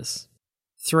 100 years.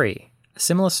 3. A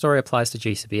similar story applies to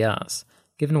GCBRs,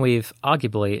 given we've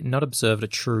arguably not observed a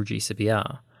true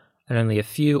GCBR, and only a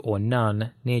few or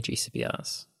none near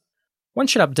GCBRs. One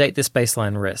should update this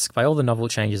baseline risk by all the novel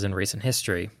changes in recent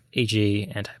history,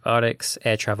 e.g. antibiotics,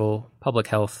 air travel, public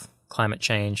health, climate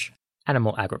change,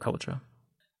 animal agriculture.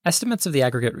 Estimates of the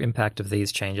aggregate impact of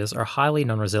these changes are highly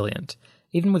non-resilient,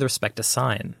 even with respect to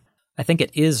sign. I think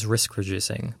it is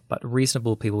risk-reducing, but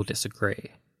reasonable people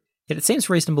disagree. Yet it seems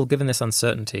reasonable given this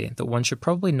uncertainty that one should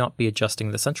probably not be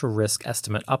adjusting the central risk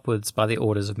estimate upwards by the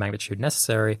orders of magnitude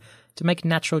necessary to make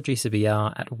natural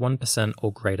GCBR at 1%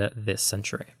 or greater this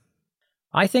century.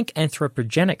 I think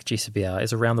anthropogenic GCBR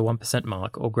is around the 1%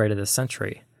 mark or greater this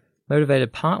century,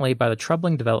 motivated partly by the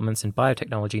troubling developments in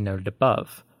biotechnology noted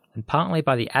above, and partly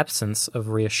by the absence of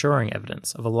reassuring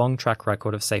evidence of a long track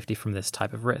record of safety from this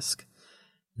type of risk.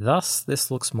 Thus,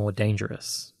 this looks more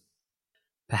dangerous.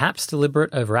 Perhaps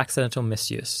deliberate over accidental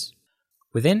misuse.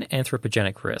 Within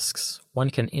anthropogenic risks, one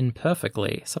can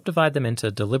imperfectly subdivide them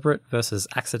into deliberate versus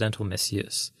accidental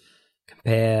misuse.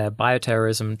 Compare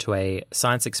bioterrorism to a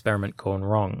science experiment gone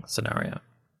wrong scenario.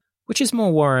 Which is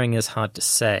more worrying is hard to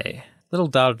say, little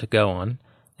data to go on,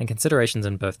 and considerations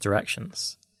in both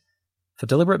directions. For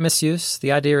deliberate misuse,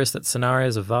 the idea is that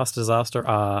scenarios of vast disaster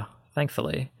are,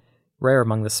 thankfully, rare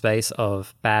among the space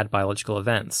of bad biological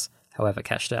events, however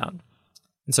cashed out,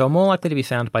 and so are more likely to be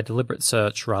found by deliberate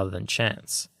search rather than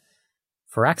chance.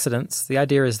 For accidents, the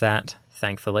idea is that,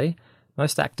 thankfully,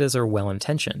 most actors are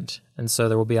well-intentioned, and so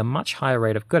there will be a much higher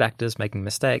rate of good actors making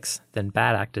mistakes than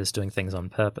bad actors doing things on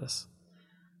purpose.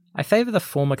 I favour the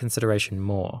former consideration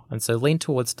more, and so lean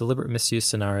towards deliberate misuse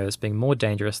scenarios being more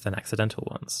dangerous than accidental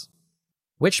ones.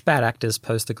 Which bad actors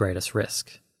pose the greatest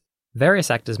risk?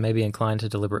 Various actors may be inclined to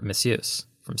deliberate misuse,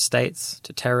 from states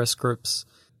to terrorist groups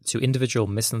to individual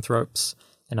misanthropes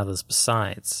and others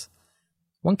besides.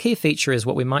 One key feature is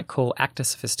what we might call actor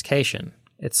sophistication,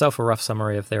 itself a rough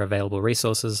summary of their available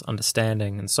resources,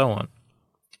 understanding, and so on.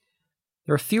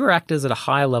 There are fewer actors at a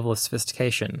higher level of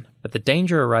sophistication, but the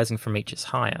danger arising from each is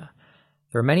higher.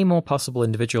 There are many more possible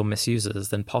individual misusers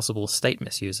than possible state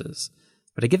misusers,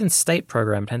 but a given state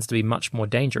program tends to be much more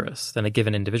dangerous than a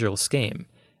given individual scheme,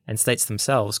 and states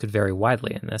themselves could vary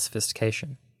widely in their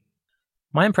sophistication.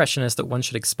 My impression is that one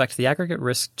should expect the aggregate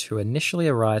risk to initially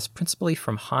arise principally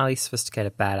from highly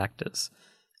sophisticated bad actors,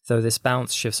 though this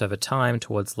balance shifts over time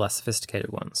towards less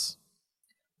sophisticated ones.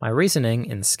 My reasoning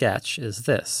in Sketch is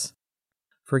this.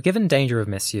 For a given danger of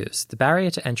misuse, the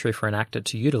barrier to entry for an actor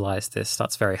to utilize this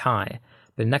starts very high,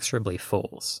 but inexorably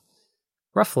falls.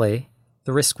 Roughly,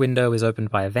 the risk window is opened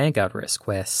by a vanguard risk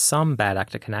where some bad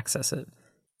actor can access it,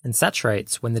 and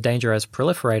saturates when the danger has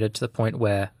proliferated to the point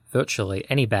where virtually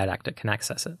any bad actor can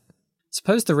access it.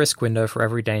 Suppose the risk window for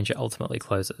every danger ultimately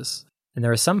closes, and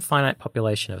there is some finite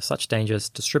population of such dangers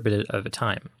distributed over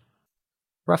time.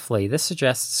 Roughly, this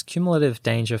suggests cumulative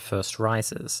danger first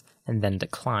rises, and then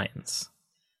declines.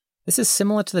 This is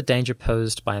similar to the danger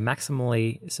posed by a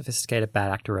maximally sophisticated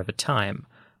bad actor over time,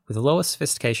 with a lower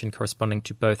sophistication corresponding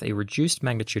to both a reduced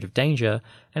magnitude of danger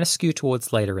and a skew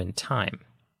towards later in time.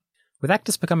 With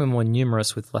actors becoming more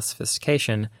numerous with less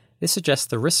sophistication, this suggests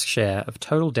the risk share of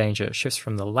total danger shifts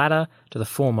from the latter to the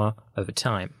former over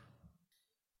time.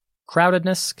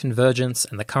 Crowdedness, convergence,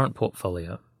 and the current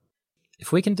portfolio.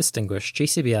 If we can distinguish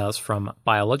GCBRs from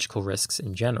biological risks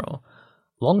in general,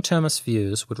 long-termist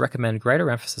views would recommend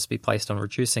greater emphasis be placed on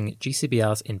reducing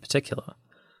GCBRs in particular.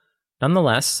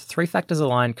 Nonetheless, three factors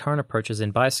align current approaches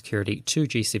in biosecurity to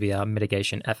GCBR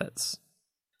mitigation efforts.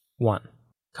 1.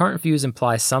 Current views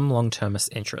imply some long-termist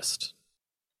interest.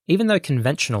 Even though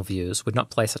conventional views would not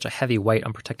place such a heavy weight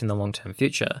on protecting the long-term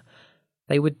future,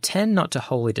 they would tend not to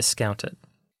wholly discount it.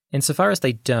 Insofar as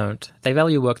they don't, they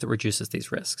value work that reduces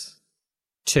these risks.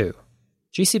 2.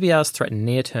 GCBRs threaten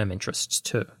near-term interests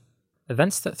too.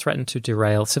 events that threaten to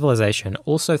derail civilization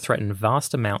also threaten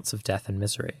vast amounts of death and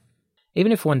misery.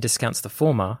 Even if one discounts the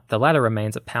former, the latter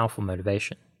remains a powerful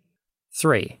motivation.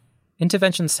 3.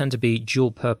 Interventions tend to be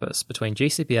dual purpose between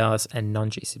GCBRs and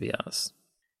non-GCBRs.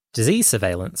 Disease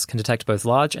surveillance can detect both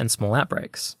large and small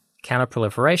outbreaks.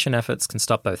 Counter-proliferation efforts can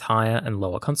stop both higher and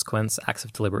lower consequence acts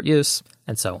of deliberate use,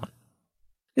 and so on.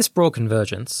 This broad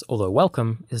convergence, although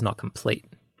welcome, is not complete.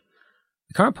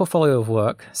 The current portfolio of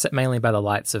work, set mainly by the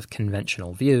lights of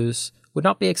conventional views, would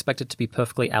not be expected to be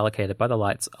perfectly allocated by the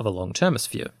lights of a long-termist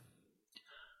view.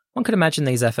 One could imagine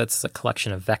these efforts as a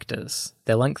collection of vectors,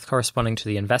 their length corresponding to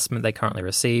the investment they currently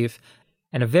receive,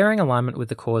 and a varying alignment with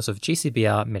the cause of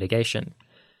GCBR mitigation,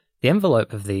 the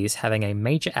envelope of these having a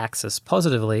major axis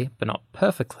positively, but not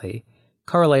perfectly,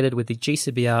 correlated with the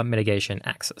GCBR mitigation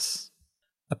axis.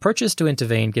 Approaches to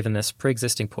intervene given this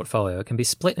pre-existing portfolio can be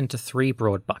split into 3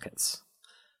 broad buckets.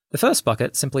 The first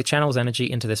bucket simply channels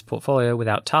energy into this portfolio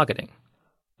without targeting,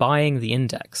 buying the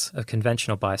index of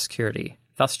conventional biosecurity,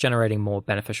 thus generating more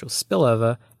beneficial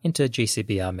spillover into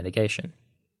GCBR mitigation.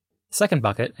 The second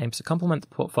bucket aims to complement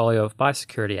the portfolio of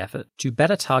biosecurity effort to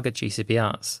better target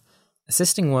GCBRs,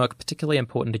 assisting work particularly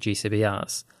important to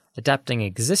GCBRs, adapting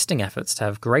existing efforts to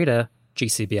have greater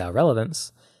GCBR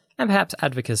relevance, and perhaps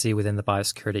advocacy within the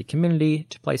biosecurity community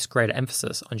to place greater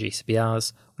emphasis on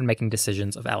GCBRs when making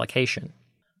decisions of allocation.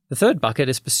 The third bucket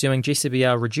is pursuing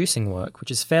GCBR reducing work,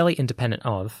 which is fairly independent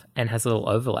of, and has little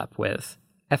overlap with,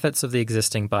 efforts of the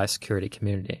existing biosecurity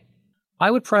community.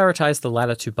 I would prioritize the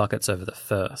latter 2 buckets over the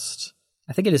first.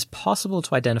 I think it is possible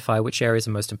to identify which areas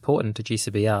are most important to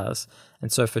GCBRs,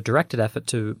 and so for directed effort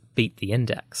to beat the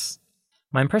index.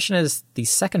 My impression is the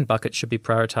second bucket should be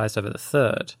prioritized over the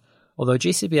third, although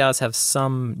GCBRs have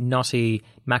some knotty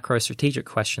macro-strategic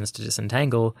questions to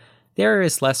disentangle. The area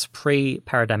is less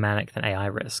pre-paradigmatic than AI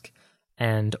risk,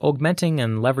 and augmenting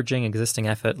and leveraging existing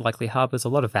effort likely harbours a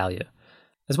lot of value,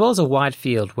 as well as a wide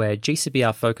field where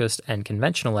GCBR-focused and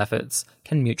conventional efforts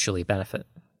can mutually benefit.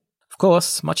 Of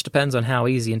course, much depends on how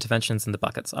easy interventions in the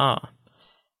buckets are.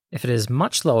 If it is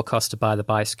much lower cost to buy the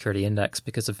biosecurity index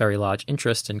because of very large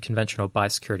interest in conventional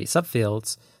biosecurity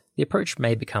subfields, the approach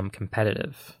may become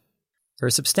competitive. There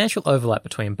is substantial overlap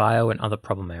between bio and other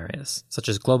problem areas, such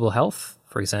as global health,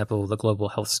 for example, the Global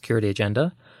Health Security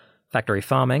Agenda, factory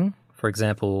farming, for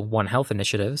example, One Health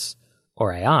initiatives,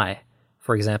 or AI,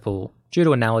 for example, due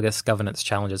to analogous governance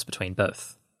challenges between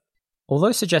both.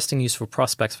 Although suggesting useful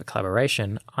prospects for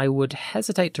collaboration, I would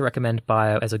hesitate to recommend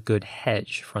bio as a good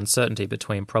hedge for uncertainty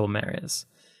between problem areas.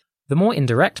 The more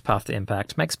indirect path to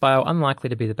impact makes bio unlikely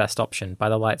to be the best option by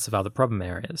the lights of other problem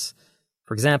areas.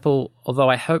 For example, although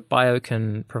I hope bio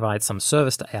can provide some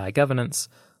service to AI governance,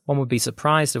 one would be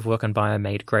surprised if work on bio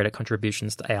made greater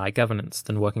contributions to AI governance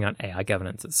than working on AI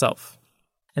governance itself.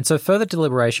 And so further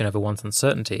deliberation over one's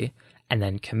uncertainty, and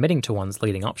then committing to one's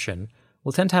leading option,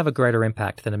 will tend to have a greater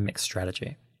impact than a mixed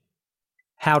strategy.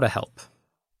 How to help.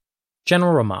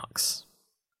 General remarks.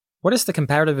 What is the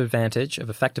comparative advantage of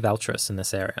effective altruists in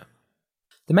this area?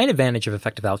 The main advantage of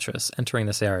effective altruists entering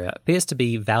this area appears to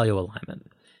be value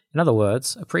alignment. In other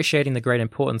words, appreciating the great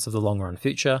importance of the long-run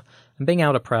future and being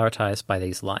able to prioritize by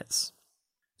these lights.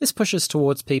 This pushes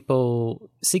towards people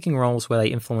seeking roles where they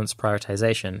influence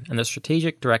prioritization and the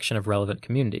strategic direction of relevant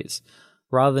communities,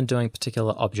 rather than doing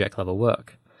particular object-level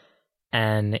work.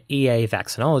 An EA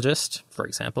vaccinologist, for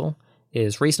example,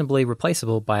 is reasonably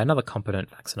replaceable by another competent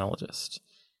vaccinologist.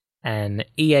 An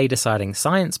EA deciding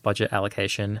science budget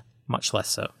allocation, much less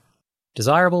so.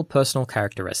 Desirable personal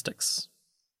characteristics.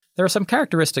 There are some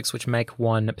characteristics which make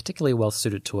one particularly well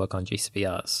suited to work on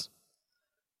GCBRs.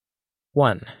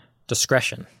 1.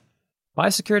 Discretion.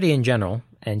 Biosecurity in general,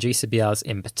 and GCBRs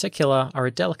in particular, are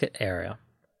a delicate area,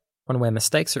 one where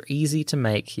mistakes are easy to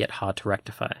make yet hard to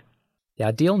rectify. The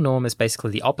ideal norm is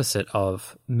basically the opposite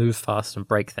of move fast and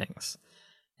break things,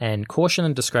 and caution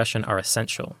and discretion are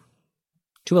essential.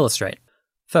 To illustrate,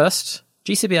 first,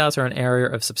 GCBRs are an area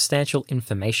of substantial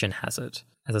information hazard,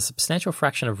 as a substantial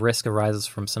fraction of risk arises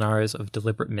from scenarios of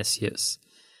deliberate misuse.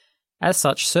 As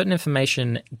such, certain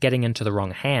information getting into the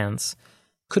wrong hands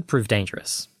could prove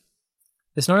dangerous.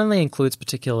 This not only includes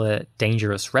particular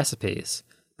dangerous recipes,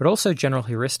 but also general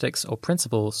heuristics or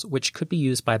principles which could be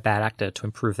used by a bad actor to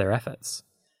improve their efforts.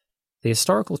 The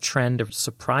historical trend of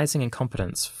surprising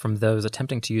incompetence from those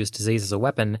attempting to use disease as a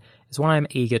weapon is one I am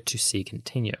eager to see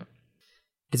continue.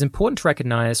 It is important to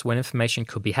recognize when information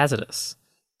could be hazardous,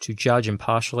 to judge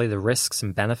impartially the risks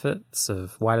and benefits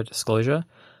of wider disclosure,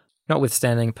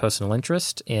 notwithstanding personal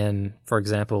interest in, for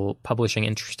example, publishing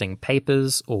interesting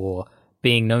papers or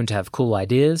being known to have cool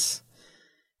ideas,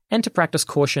 and to practice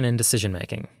caution in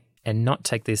decision-making, and not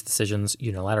take these decisions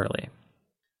unilaterally.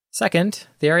 Second,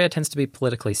 the area tends to be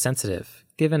politically sensitive,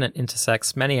 given it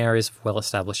intersects many areas of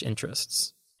well-established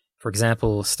interests. For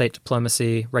example, state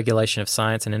diplomacy, regulation of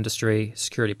science and industry,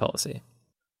 security policy.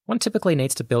 One typically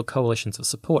needs to build coalitions of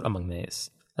support among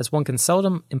these, as one can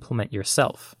seldom implement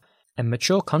yourself, and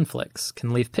mature conflicts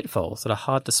can leave pitfalls that are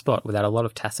hard to spot without a lot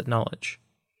of tacit knowledge.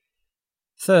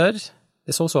 Third,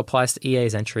 this also applies to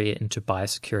EA's entry into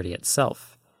biosecurity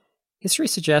itself. History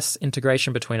suggests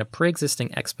integration between a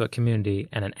pre-existing expert community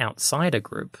and an outsider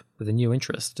group with a new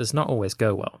interest does not always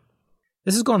go well.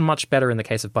 This has gone much better in the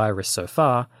case of biorisk so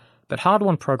far, but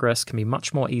hard-won progress can be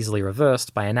much more easily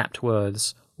reversed by inapt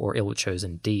words or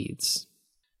ill-chosen deeds.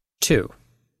 2.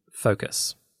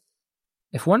 Focus.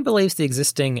 If one believes the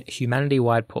existing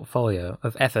humanity-wide portfolio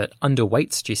of effort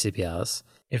underweights GCPRs,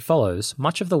 it follows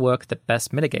much of the work that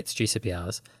best mitigates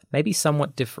GCPRs may be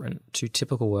somewhat different to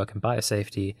typical work in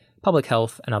biosafety, public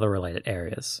health, and other related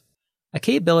areas. A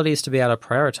key ability is to be able to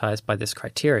prioritize by this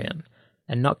criterion,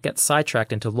 and not get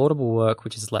sidetracked into laudable work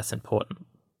which is less important.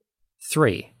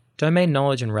 3. Domain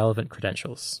knowledge and relevant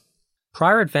credentials.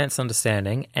 Prior advanced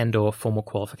understanding and/or formal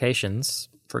qualifications,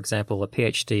 for example a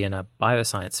PhD in a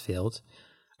bioscience field,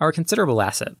 are a considerable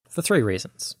asset for 3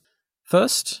 reasons.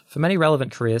 First, for many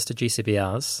relevant careers to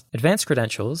GCPRs, advanced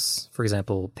credentials, for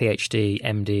example PhD,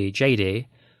 MD, JD,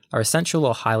 are essential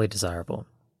or highly desirable.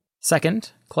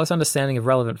 Second, close understanding of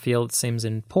relevant fields seems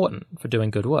important for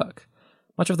doing good work.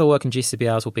 Much of the work in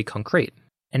GCPRs will be concrete,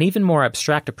 and even more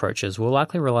abstract approaches will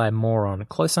likely rely more on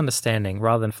close understanding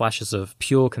rather than flashes of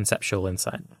pure conceptual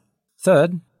insight.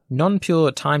 Third,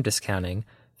 non-pure time discounting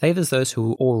favours those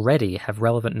who already have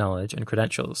relevant knowledge and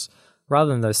credentials, rather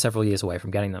than those several years away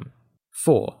from getting them.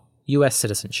 4. US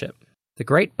citizenship. The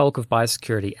great bulk of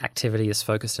biosecurity activity is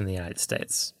focused in the United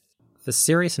States. For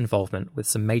serious involvement with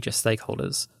some major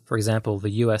stakeholders, for example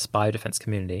the US biodefense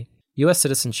community, US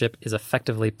citizenship is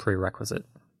effectively prerequisite.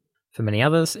 For many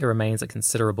others, it remains a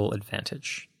considerable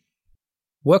advantage.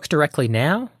 Work directly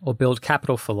now, or build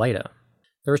capital for later?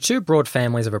 There are 2 broad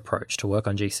families of approach to work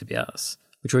on GCPRs,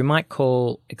 which we might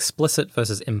call explicit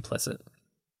versus implicit.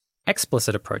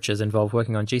 Explicit approaches involve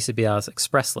working on GCPRs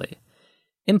expressly.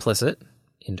 Implicit,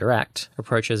 indirect,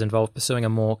 approaches involve pursuing a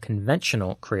more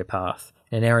conventional career path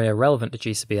in an area relevant to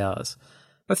GCPRs,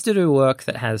 both to do work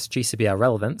that has GCPR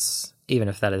relevance, even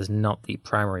if that is not the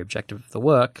primary objective of the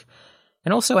work,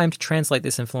 and also aim to translate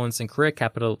this influence and career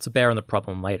capital to bear on the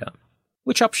problem later.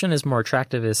 Which option is more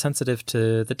attractive is sensitive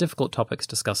to the difficult topics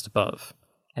discussed above,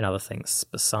 and other things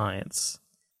besides.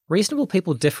 Reasonable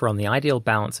people differ on the ideal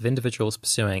balance of individuals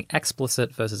pursuing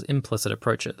explicit versus implicit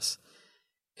approaches.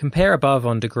 Compare above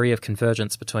on degree of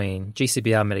convergence between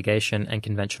GCPR mitigation and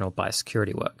conventional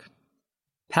biosecurity work.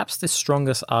 Perhaps the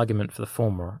strongest argument for the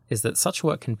former is that such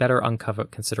work can better uncover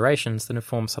considerations that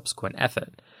inform subsequent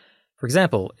effort. For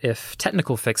example, if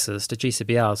technical fixes to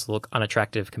GCPRs look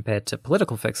unattractive compared to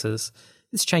political fixes,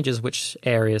 this changes which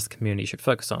areas the community should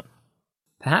focus on.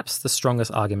 Perhaps the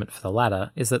strongest argument for the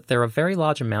latter is that there are very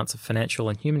large amounts of financial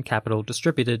and human capital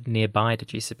distributed nearby to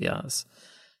GCPRs,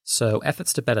 so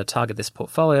efforts to better target this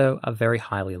portfolio are very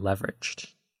highly leveraged.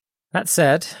 That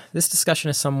said, this discussion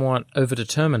is somewhat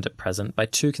overdetermined at present by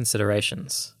 2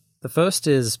 considerations. The first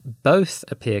is both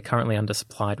appear currently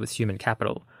undersupplied with human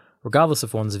capital, regardless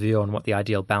of one's view on what the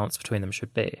ideal balance between them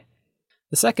should be.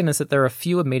 The second is that there are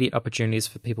few immediate opportunities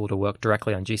for people to work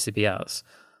directly on GCPRs,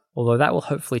 although that will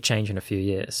hopefully change in a few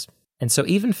years. And so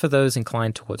even for those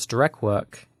inclined towards direct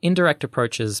work, indirect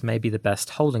approaches may be the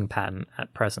best holding pattern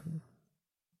at present.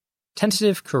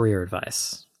 Tentative career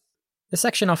advice. This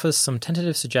section offers some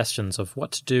tentative suggestions of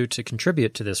what to do to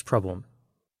contribute to this problem.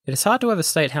 It is hard to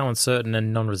overstate how uncertain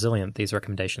and non-resilient these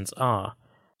recommendations are.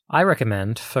 I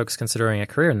recommend folks considering a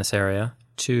career in this area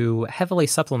to heavily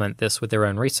supplement this with their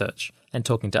own research and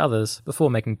talking to others before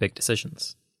making big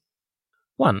decisions.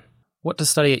 1. What to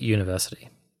study at university.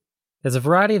 There's a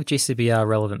variety of GCPR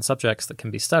relevant subjects that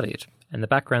can be studied, and the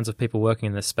backgrounds of people working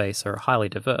in this space are highly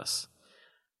diverse.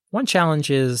 One challenge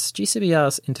is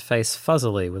GCPRs interface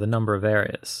fuzzily with a number of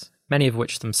areas, many of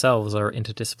which themselves are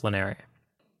interdisciplinary.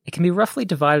 It can be roughly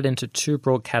divided into 2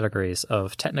 broad categories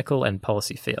of technical and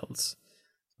policy fields.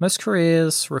 Most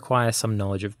careers require some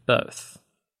knowledge of both.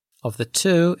 Of the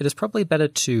 2, it is probably better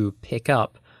to pick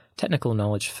up technical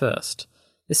knowledge first.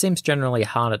 This seems generally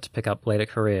harder to pick up later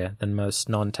career than most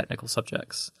non-technical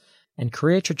subjects, and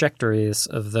career trajectories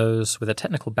of those with a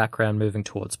technical background moving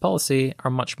towards policy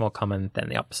are much more common than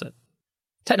the opposite.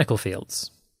 Technical fields.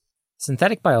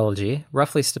 Synthetic biology,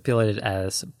 roughly stipulated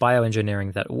as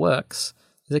bioengineering that works,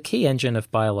 is a key engine of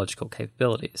biological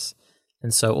capabilities,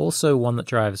 and so also one that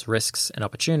drives risks and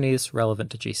opportunities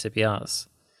relevant to GCPRs.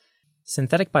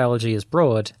 Synthetic biology is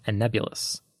broad and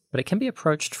nebulous, but it can be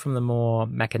approached from the more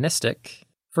mechanistic,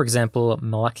 for example,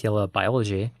 molecular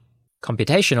biology,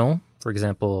 computational, for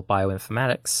example,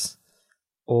 bioinformatics,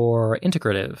 or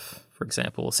integrative, for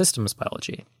example, systems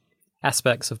biology,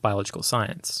 aspects of biological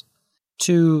science.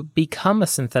 To become a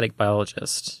synthetic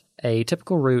biologist, a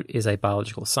typical route is a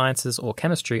biological sciences or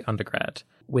chemistry undergrad,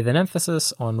 with an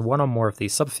emphasis on one or more of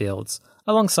these subfields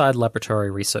alongside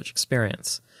laboratory research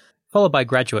experience, followed by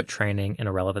graduate training in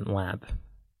a relevant lab.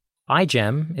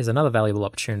 iGEM is another valuable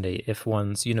opportunity if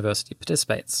one's university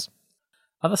participates.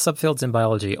 Other subfields in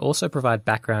biology also provide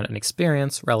background and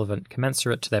experience relevant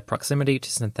commensurate to their proximity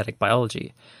to synthetic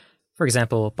biology. For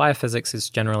example, biophysics is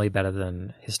generally better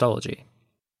than histology.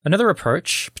 Another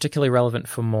approach, particularly relevant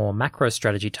for more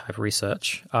macro-strategy type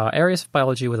research, are areas of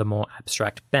biology with a more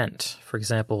abstract bent, for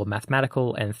example,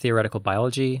 mathematical and theoretical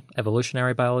biology,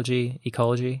 evolutionary biology,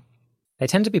 ecology. They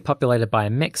tend to be populated by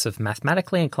a mix of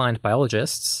mathematically inclined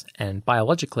biologists and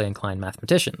biologically inclined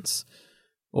mathematicians,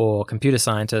 or computer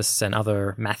scientists and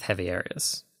other math-heavy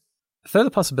areas. A further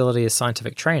possibility is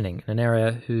scientific training in an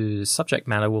area whose subject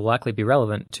matter will likely be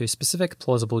relevant to specific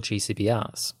plausible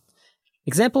GCBRs.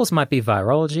 Examples might be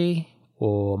virology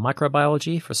or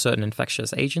microbiology for certain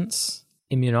infectious agents,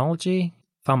 immunology,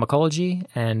 pharmacology,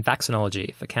 and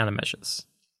vaccinology for countermeasures.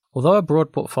 Although a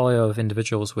broad portfolio of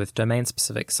individuals with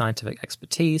domain-specific scientific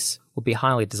expertise will be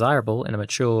highly desirable in a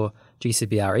mature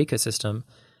GCBR ecosystem,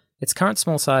 its current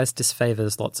small size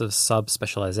disfavors lots of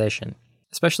sub-specialization,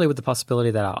 especially with the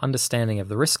possibility that our understanding of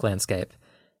the risk landscape,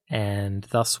 and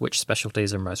thus which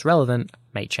specialties are most relevant,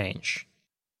 may change.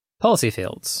 Policy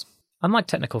fields. Unlike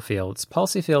technical fields,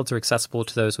 policy fields are accessible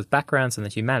to those with backgrounds in the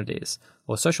humanities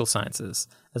or social sciences,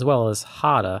 as well as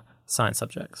harder science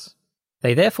subjects.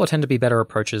 They therefore tend to be better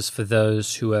approaches for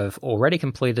those who have already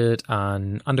completed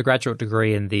an undergraduate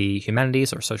degree in the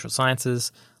humanities or social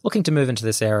sciences, looking to move into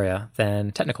this area,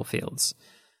 than technical fields.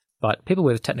 But people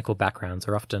with technical backgrounds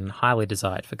are often highly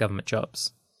desired for government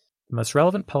jobs. The most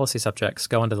relevant policy subjects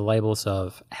go under the labels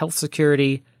of health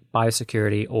security,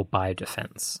 biosecurity, or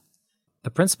biodefense.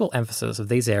 The principal emphasis of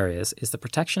these areas is the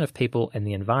protection of people and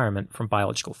the environment from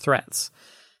biological threats,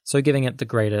 so giving it the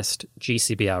greatest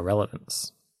GCBR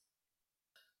relevance.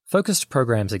 Focused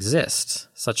programs exist,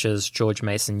 such as George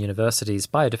Mason University's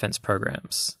biodefense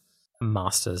programs, a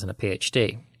master's and a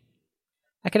PhD.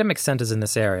 Academic centres in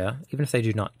this area, even if they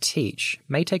do not teach,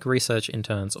 may take research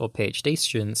interns or PhD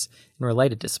students in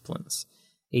related disciplines,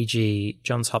 e.g.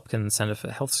 Johns Hopkins Centre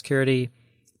for Health Security,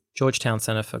 Georgetown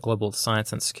Centre for Global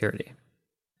Science and Security.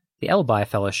 The LBI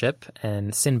Fellowship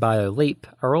and SynBio Leap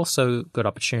are also good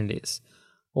opportunities,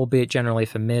 albeit generally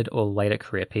for mid or later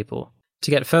career people, to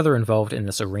get further involved in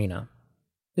this arena.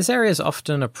 This area is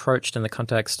often approached in the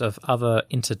context of other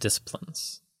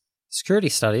interdisciplines. Security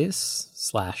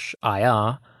Studies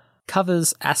 /IR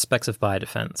covers aspects of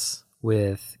biodefense,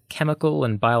 with chemical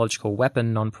and biological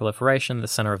weapon non-proliferation the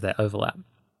center of their overlap.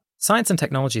 Science and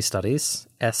Technology Studies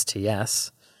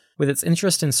STS, with its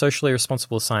interest in socially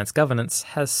responsible science governance,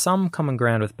 has some common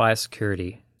ground with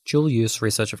biosecurity. Dual-use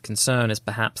research of concern is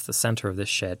perhaps the center of this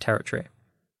shared territory.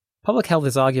 Public health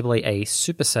is arguably a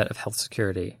superset of health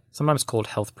security, sometimes called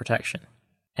health protection,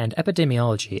 and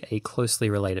epidemiology a closely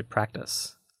related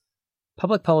practice.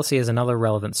 Public policy is another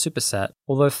relevant superset,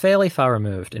 although fairly far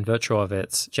removed in virtue of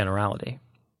its generality.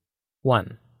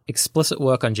 1. Explicit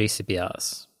work on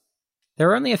GCBRs.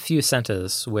 There are only a few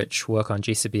centres which work on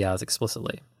GCBRs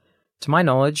explicitly. To my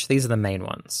knowledge, these are the main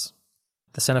ones: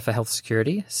 the Centre for Health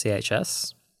Security,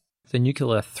 CHS, the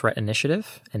Nuclear Threat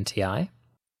Initiative, NTI,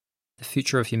 the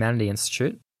Future of Humanity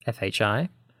Institute, FHI,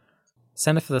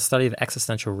 Centre for the Study of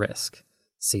Existential Risk,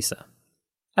 CISA.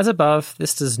 As above,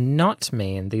 this does not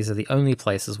mean these are the only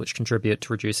places which contribute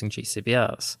to reducing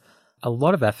GCBRs. A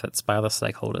lot of efforts by other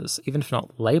stakeholders, even if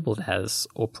not labelled as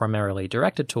or primarily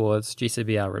directed towards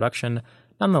GCBR reduction,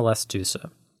 nonetheless do so.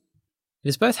 It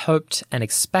is both hoped and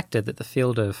expected that the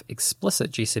field of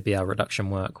explicit GCBR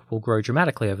reduction work will grow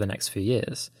dramatically over the next few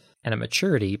years, and at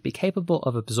maturity be capable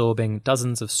of absorbing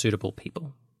dozens of suitable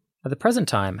people. At the present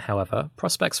time, however,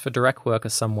 prospects for direct work are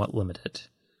somewhat limited.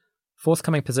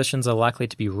 Forthcoming positions are likely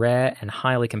to be rare and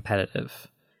highly competitive.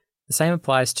 The same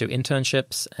applies to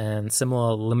internships and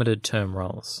similar limited-term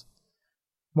roles.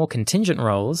 More contingent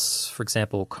roles, for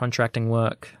example contracting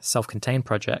work, self-contained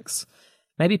projects,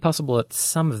 may be possible at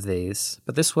some of these,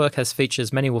 but this work has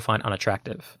features many will find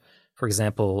unattractive. For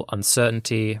example,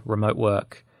 uncertainty, remote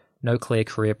work, no clear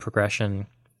career progression,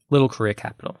 little career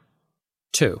capital.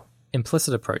 2.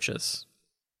 Implicit approaches.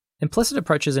 Implicit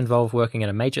approaches involve working at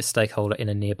a major stakeholder in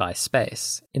a nearby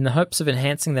space, in the hopes of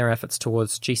enhancing their efforts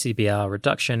towards GCBR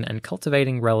reduction and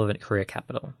cultivating relevant career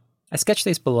capital. I sketch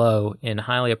these below in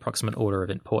highly approximate order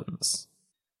of importance.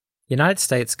 United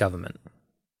States government.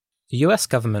 The US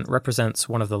government represents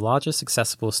one of the largest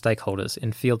accessible stakeholders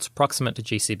in fields proximate to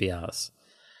GCBRs.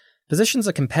 Positions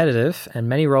are competitive, and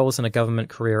many roles in a government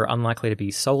career are unlikely to be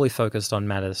solely focused on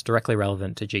matters directly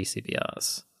relevant to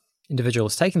GCBRs.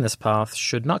 Individuals taking this path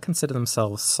should not consider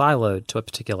themselves siloed to a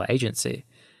particular agency.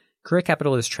 Career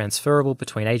capital is transferable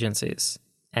between agencies,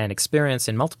 and experience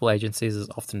in multiple agencies is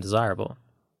often desirable.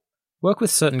 Work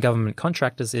with certain government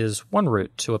contractors is one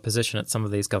route to a position at some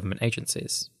of these government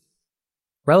agencies.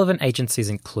 Relevant agencies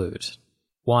include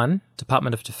 1.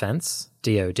 Department of Defense,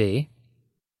 DoD.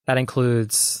 That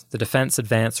includes the Defense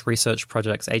Advanced Research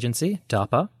Projects Agency,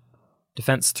 DARPA,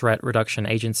 Defense Threat Reduction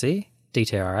Agency,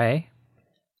 DTRA,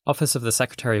 Office of the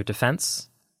Secretary of Defense,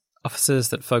 offices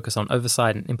that focus on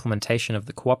oversight and implementation of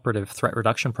the Cooperative Threat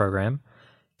Reduction Program,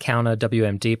 Counter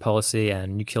WMD Policy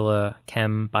and Nuclear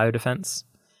Chem Biodefense,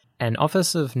 and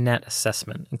Office of Net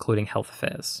Assessment, including Health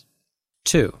Affairs.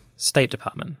 2. State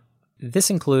Department.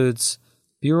 This includes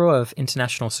Bureau of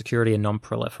International Security and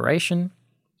Non-Proliferation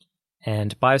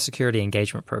and Biosecurity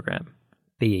Engagement Program,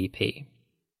 BEP.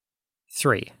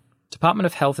 3. Department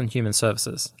of Health and Human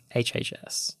Services,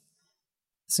 HHS.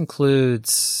 This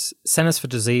includes Centers for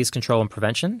Disease Control and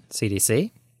Prevention,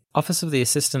 CDC, Office of the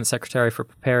Assistant Secretary for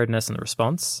Preparedness and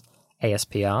Response,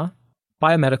 ASPR,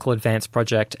 Biomedical Advanced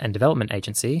Project and Development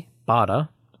Agency, BARDA,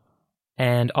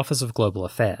 and Office of Global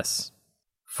Affairs.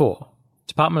 4.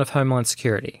 Department of Homeland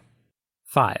Security.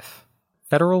 5.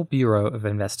 Federal Bureau of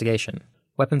Investigation,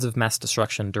 Weapons of Mass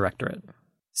Destruction Directorate.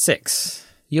 6.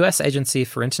 U.S. Agency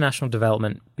for International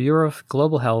Development, Bureau of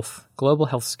Global Health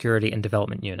Security and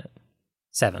Development Unit.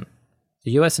 7.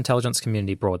 The U.S. intelligence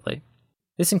community broadly.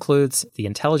 This includes the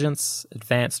Intelligence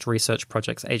Advanced Research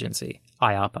Projects Agency,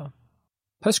 IARPA.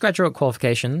 Postgraduate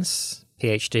qualifications,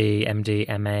 PhD, MD,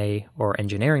 MA, or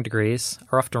engineering degrees,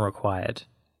 are often required.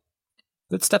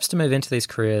 Good steps to move into these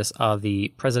careers are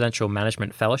the Presidential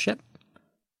Management Fellowship,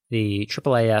 the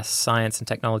AAAS Science and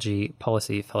Technology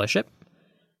Policy Fellowship,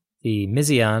 the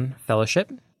Mizian Fellowship,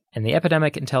 and the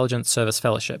Epidemic Intelligence Service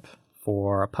Fellowship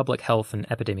for Public Health and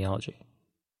Epidemiology.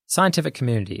 Scientific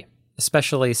community,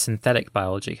 especially synthetic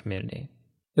biology community.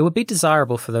 It would be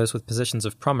desirable for those with positions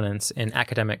of prominence in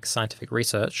academic scientific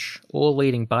research or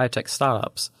leading biotech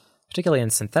startups, particularly in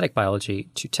synthetic biology,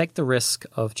 to take the risk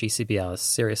of GCBRs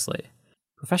seriously.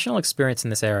 Professional experience in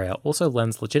this area also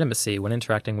lends legitimacy when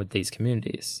interacting with these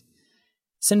communities.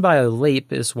 SynBio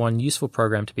LEAP is one useful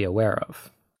program to be aware of.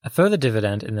 A further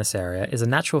dividend in this area is a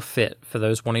natural fit for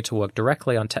those wanting to work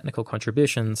directly on technical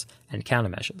contributions and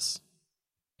countermeasures.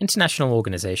 International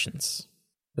organizations.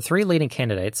 The three leading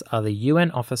candidates are the UN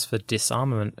Office for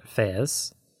Disarmament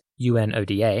Affairs,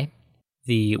 UNODA,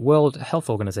 the World Health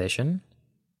Organization,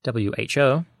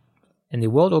 WHO, and the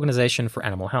World Organization for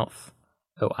Animal Health,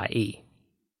 OIE.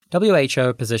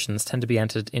 WHO positions tend to be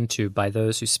entered into by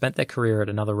those who spent their career at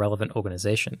another relevant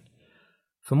organization.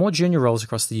 For more junior roles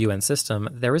across the UN system,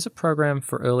 there is a program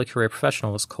for early career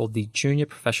professionals called the Junior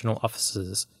Professional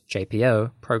Officers,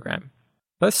 JPO, program.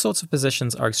 Both sorts of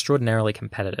positions are extraordinarily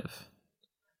competitive.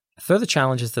 A further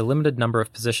challenge is the limited number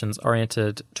of positions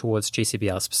oriented towards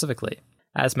GCBR specifically.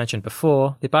 As mentioned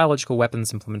before, the Biological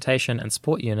Weapons Implementation and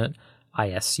Support Unit,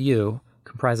 ISU,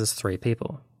 comprises 3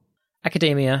 people.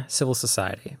 Academia, civil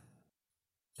society.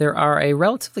 There are a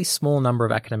relatively small number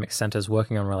of academic centers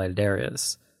working on related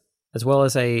areas, as well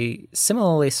as a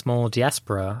similarly small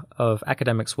diaspora of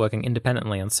academics working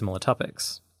independently on similar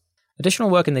topics.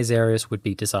 Additional work in these areas would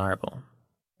be desirable.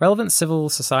 Relevant civil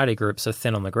society groups are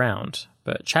thin on the ground,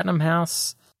 but Chatham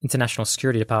House, International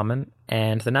Security Department,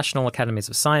 and the National Academies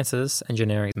of Sciences,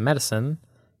 Engineering and Medicine,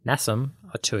 NASM,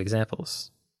 are 2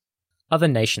 examples. Other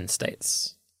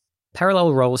nation-states.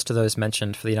 Parallel roles to those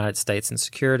mentioned for the United States in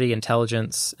security,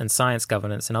 intelligence, and science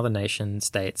governance in other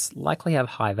nation-states likely have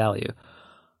high value,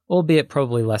 albeit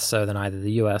probably less so than either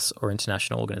the US or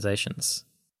international organizations.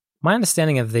 My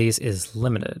understanding of these is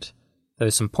limited, though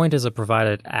some pointers are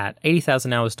provided at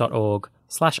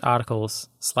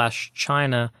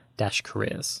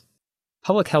 80,000hours.org/articles/China-careers.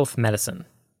 Public health medicine.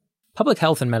 Public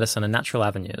health and medicine are natural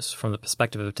avenues from the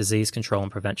perspective of disease control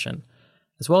and prevention,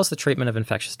 as well as the treatment of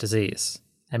infectious disease,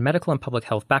 and medical and public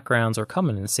health backgrounds are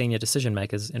common in senior decision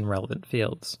makers in relevant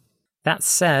fields. That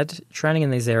said, training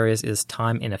in these areas is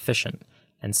time inefficient,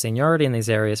 and seniority in these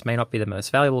areas may not be the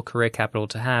most valuable career capital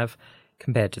to have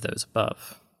compared to those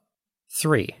above.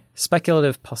 3.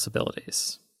 Speculative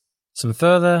possibilities. Some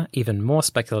further, even more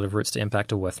speculative routes to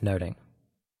impact are worth noting.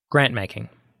 Grant making.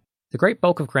 The great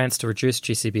bulk of grants to reduce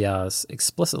GCBRs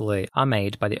explicitly are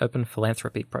made by the Open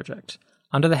Philanthropy Project,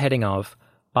 under the heading of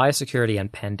Biosecurity and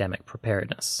Pandemic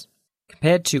Preparedness.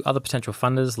 Compared to other potential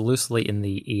funders loosely in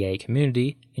the EA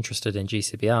community interested in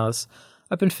GCBRs,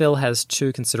 OpenPhil has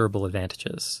two considerable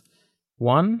advantages.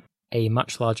 1, a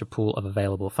much larger pool of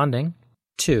available funding.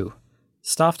 2,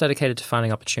 staff dedicated to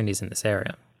finding opportunities in this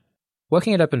area.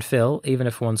 Working at OpenPhil, even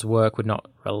if one's work would not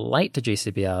relate to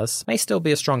GCBRs, may still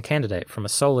be a strong candidate from a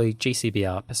solely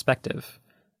GCBR perspective,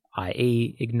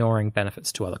 i.e. ignoring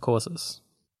benefits to other causes.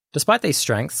 Despite these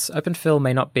strengths, OpenPhil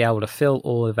may not be able to fill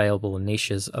all available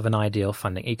niches of an ideal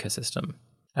funding ecosystem,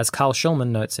 as Carl Schulman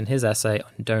notes in his essay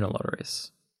on donor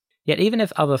lotteries. Yet even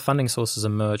if other funding sources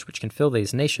emerge which can fill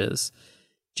these niches,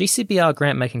 GCBR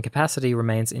grant-making capacity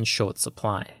remains in short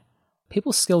supply.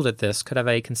 People skilled at this could have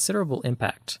a considerable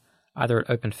impact, either at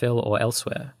OpenPhil or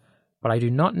elsewhere, but I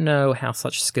do not know how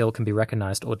such skill can be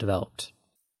recognised or developed.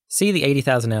 See the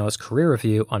 80,000 Hours Career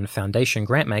Review on Foundation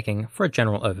grant-making for a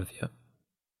general overview.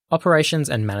 Operations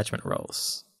and management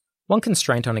roles. One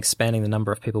constraint on expanding the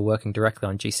number of people working directly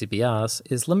on GCBRs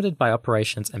is limited by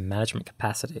operations and management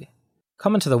capacity.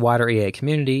 Common to the wider EA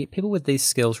community, people with these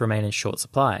skills remain in short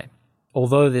supply,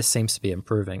 although this seems to be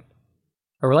improving.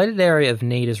 A related area of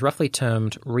need is roughly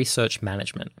termed research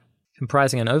management,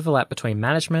 comprising an overlap between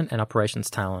management and operations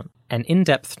talent, and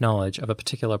in-depth knowledge of a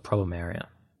particular problem area.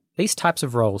 These types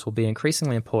of roles will be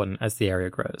increasingly important as the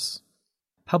area grows.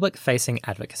 Public-facing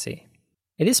advocacy.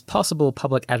 It is possible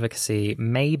public advocacy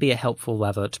may be a helpful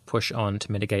lever to push on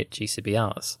to mitigate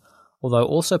GCBRs, although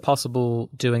also possible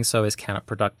doing so is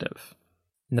counterproductive.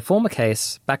 In the former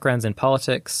case, backgrounds in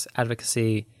politics,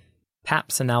 advocacy,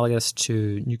 perhaps analogous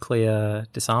to nuclear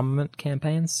disarmament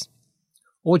campaigns,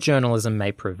 or journalism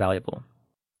may prove valuable.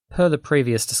 Per the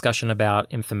previous discussion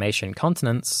about information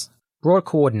continence, broad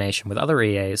coordination with other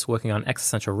EAs working on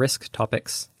existential risk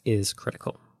topics is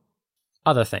critical.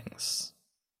 Other things.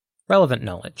 Relevant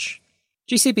knowledge.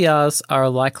 GCBRs are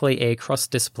likely a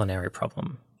cross-disciplinary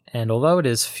problem, and although it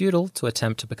is futile to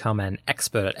attempt to become an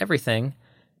expert at everything,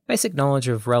 basic knowledge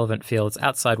of relevant fields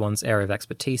outside one's area of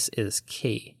expertise is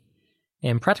key.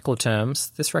 In practical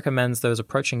terms, this recommends those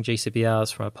approaching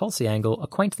GCBRs from a policy angle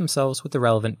acquaint themselves with the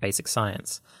relevant basic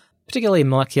science, particularly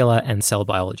molecular and cell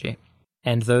biology,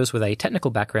 and those with a technical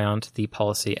background, the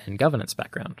policy and governance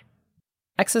background.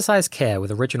 Exercise care with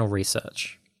original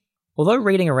research. Although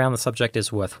reading around the subject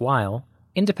is worthwhile,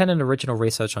 independent original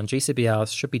research on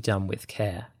GCBRs should be done with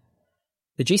care.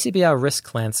 The GCBR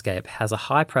risk landscape has a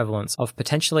high prevalence of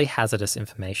potentially hazardous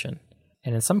information,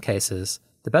 and in some cases,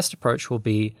 the best approach will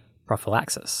be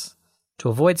prophylaxis, to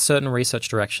avoid certain research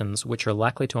directions which are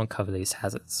likely to uncover these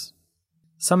hazards.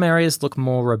 Some areas look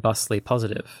more robustly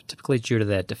positive, typically due to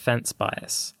their defense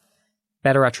bias.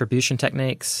 Better attribution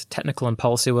techniques, technical and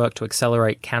policy work to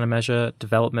accelerate countermeasure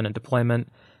development and deployment,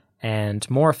 and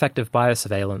more effective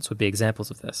biosurveillance would be examples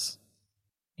of this.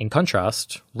 In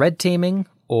contrast, red teaming,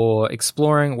 or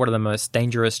exploring what are the most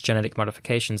dangerous genetic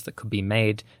modifications that could be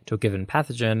made to a given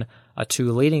pathogen, are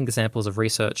two leading examples of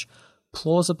research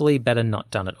plausibly better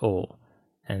not done at all,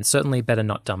 and certainly better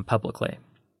not done publicly.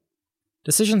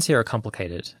 Decisions here are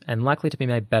complicated, and likely to be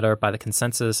made better by the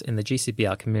consensus in the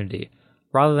GCBR community,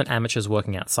 rather than amateurs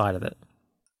working outside of it.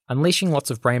 Unleashing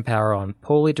lots of brainpower on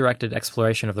poorly directed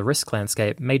exploration of the risk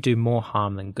landscape may do more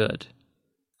harm than good.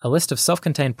 A list of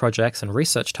self-contained projects and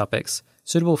research topics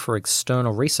suitable for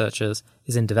external researchers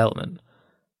is in development.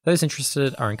 Those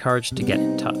interested are encouraged to get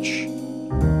in touch.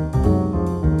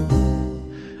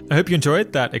 I hope you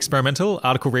enjoyed that experimental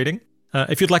article reading.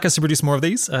 If you'd like us to produce more of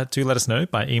these, do let us know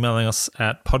by emailing us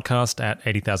at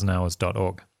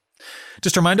podcast@80,000hours.org.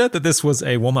 Just a reminder that this was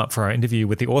a warm-up for our interview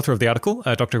with the author of the article,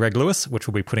 Dr. Greg Lewis, which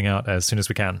we'll be putting out as soon as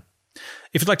we can.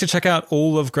 If you'd like to check out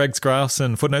all of Greg's graphs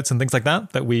and footnotes and things like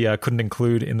that we couldn't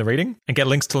include in the reading, and get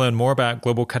links to learn more about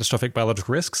global catastrophic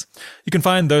biological risks, you can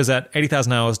find those at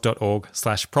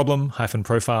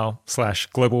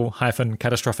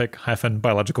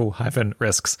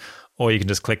 80,000hours.org/problem-profile/global-catastrophic-biological-risks, or you can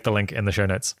just click the link in the show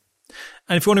notes.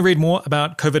 And if you want to read more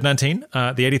about COVID-19,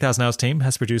 the 80,000 Hours team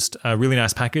has produced a really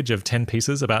nice package of 10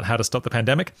 pieces about how to stop the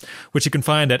pandemic, which you can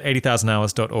find at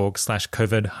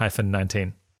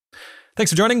 80,000hours.org/COVID-19.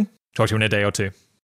 Thanks for joining. Talk to you in a day or two.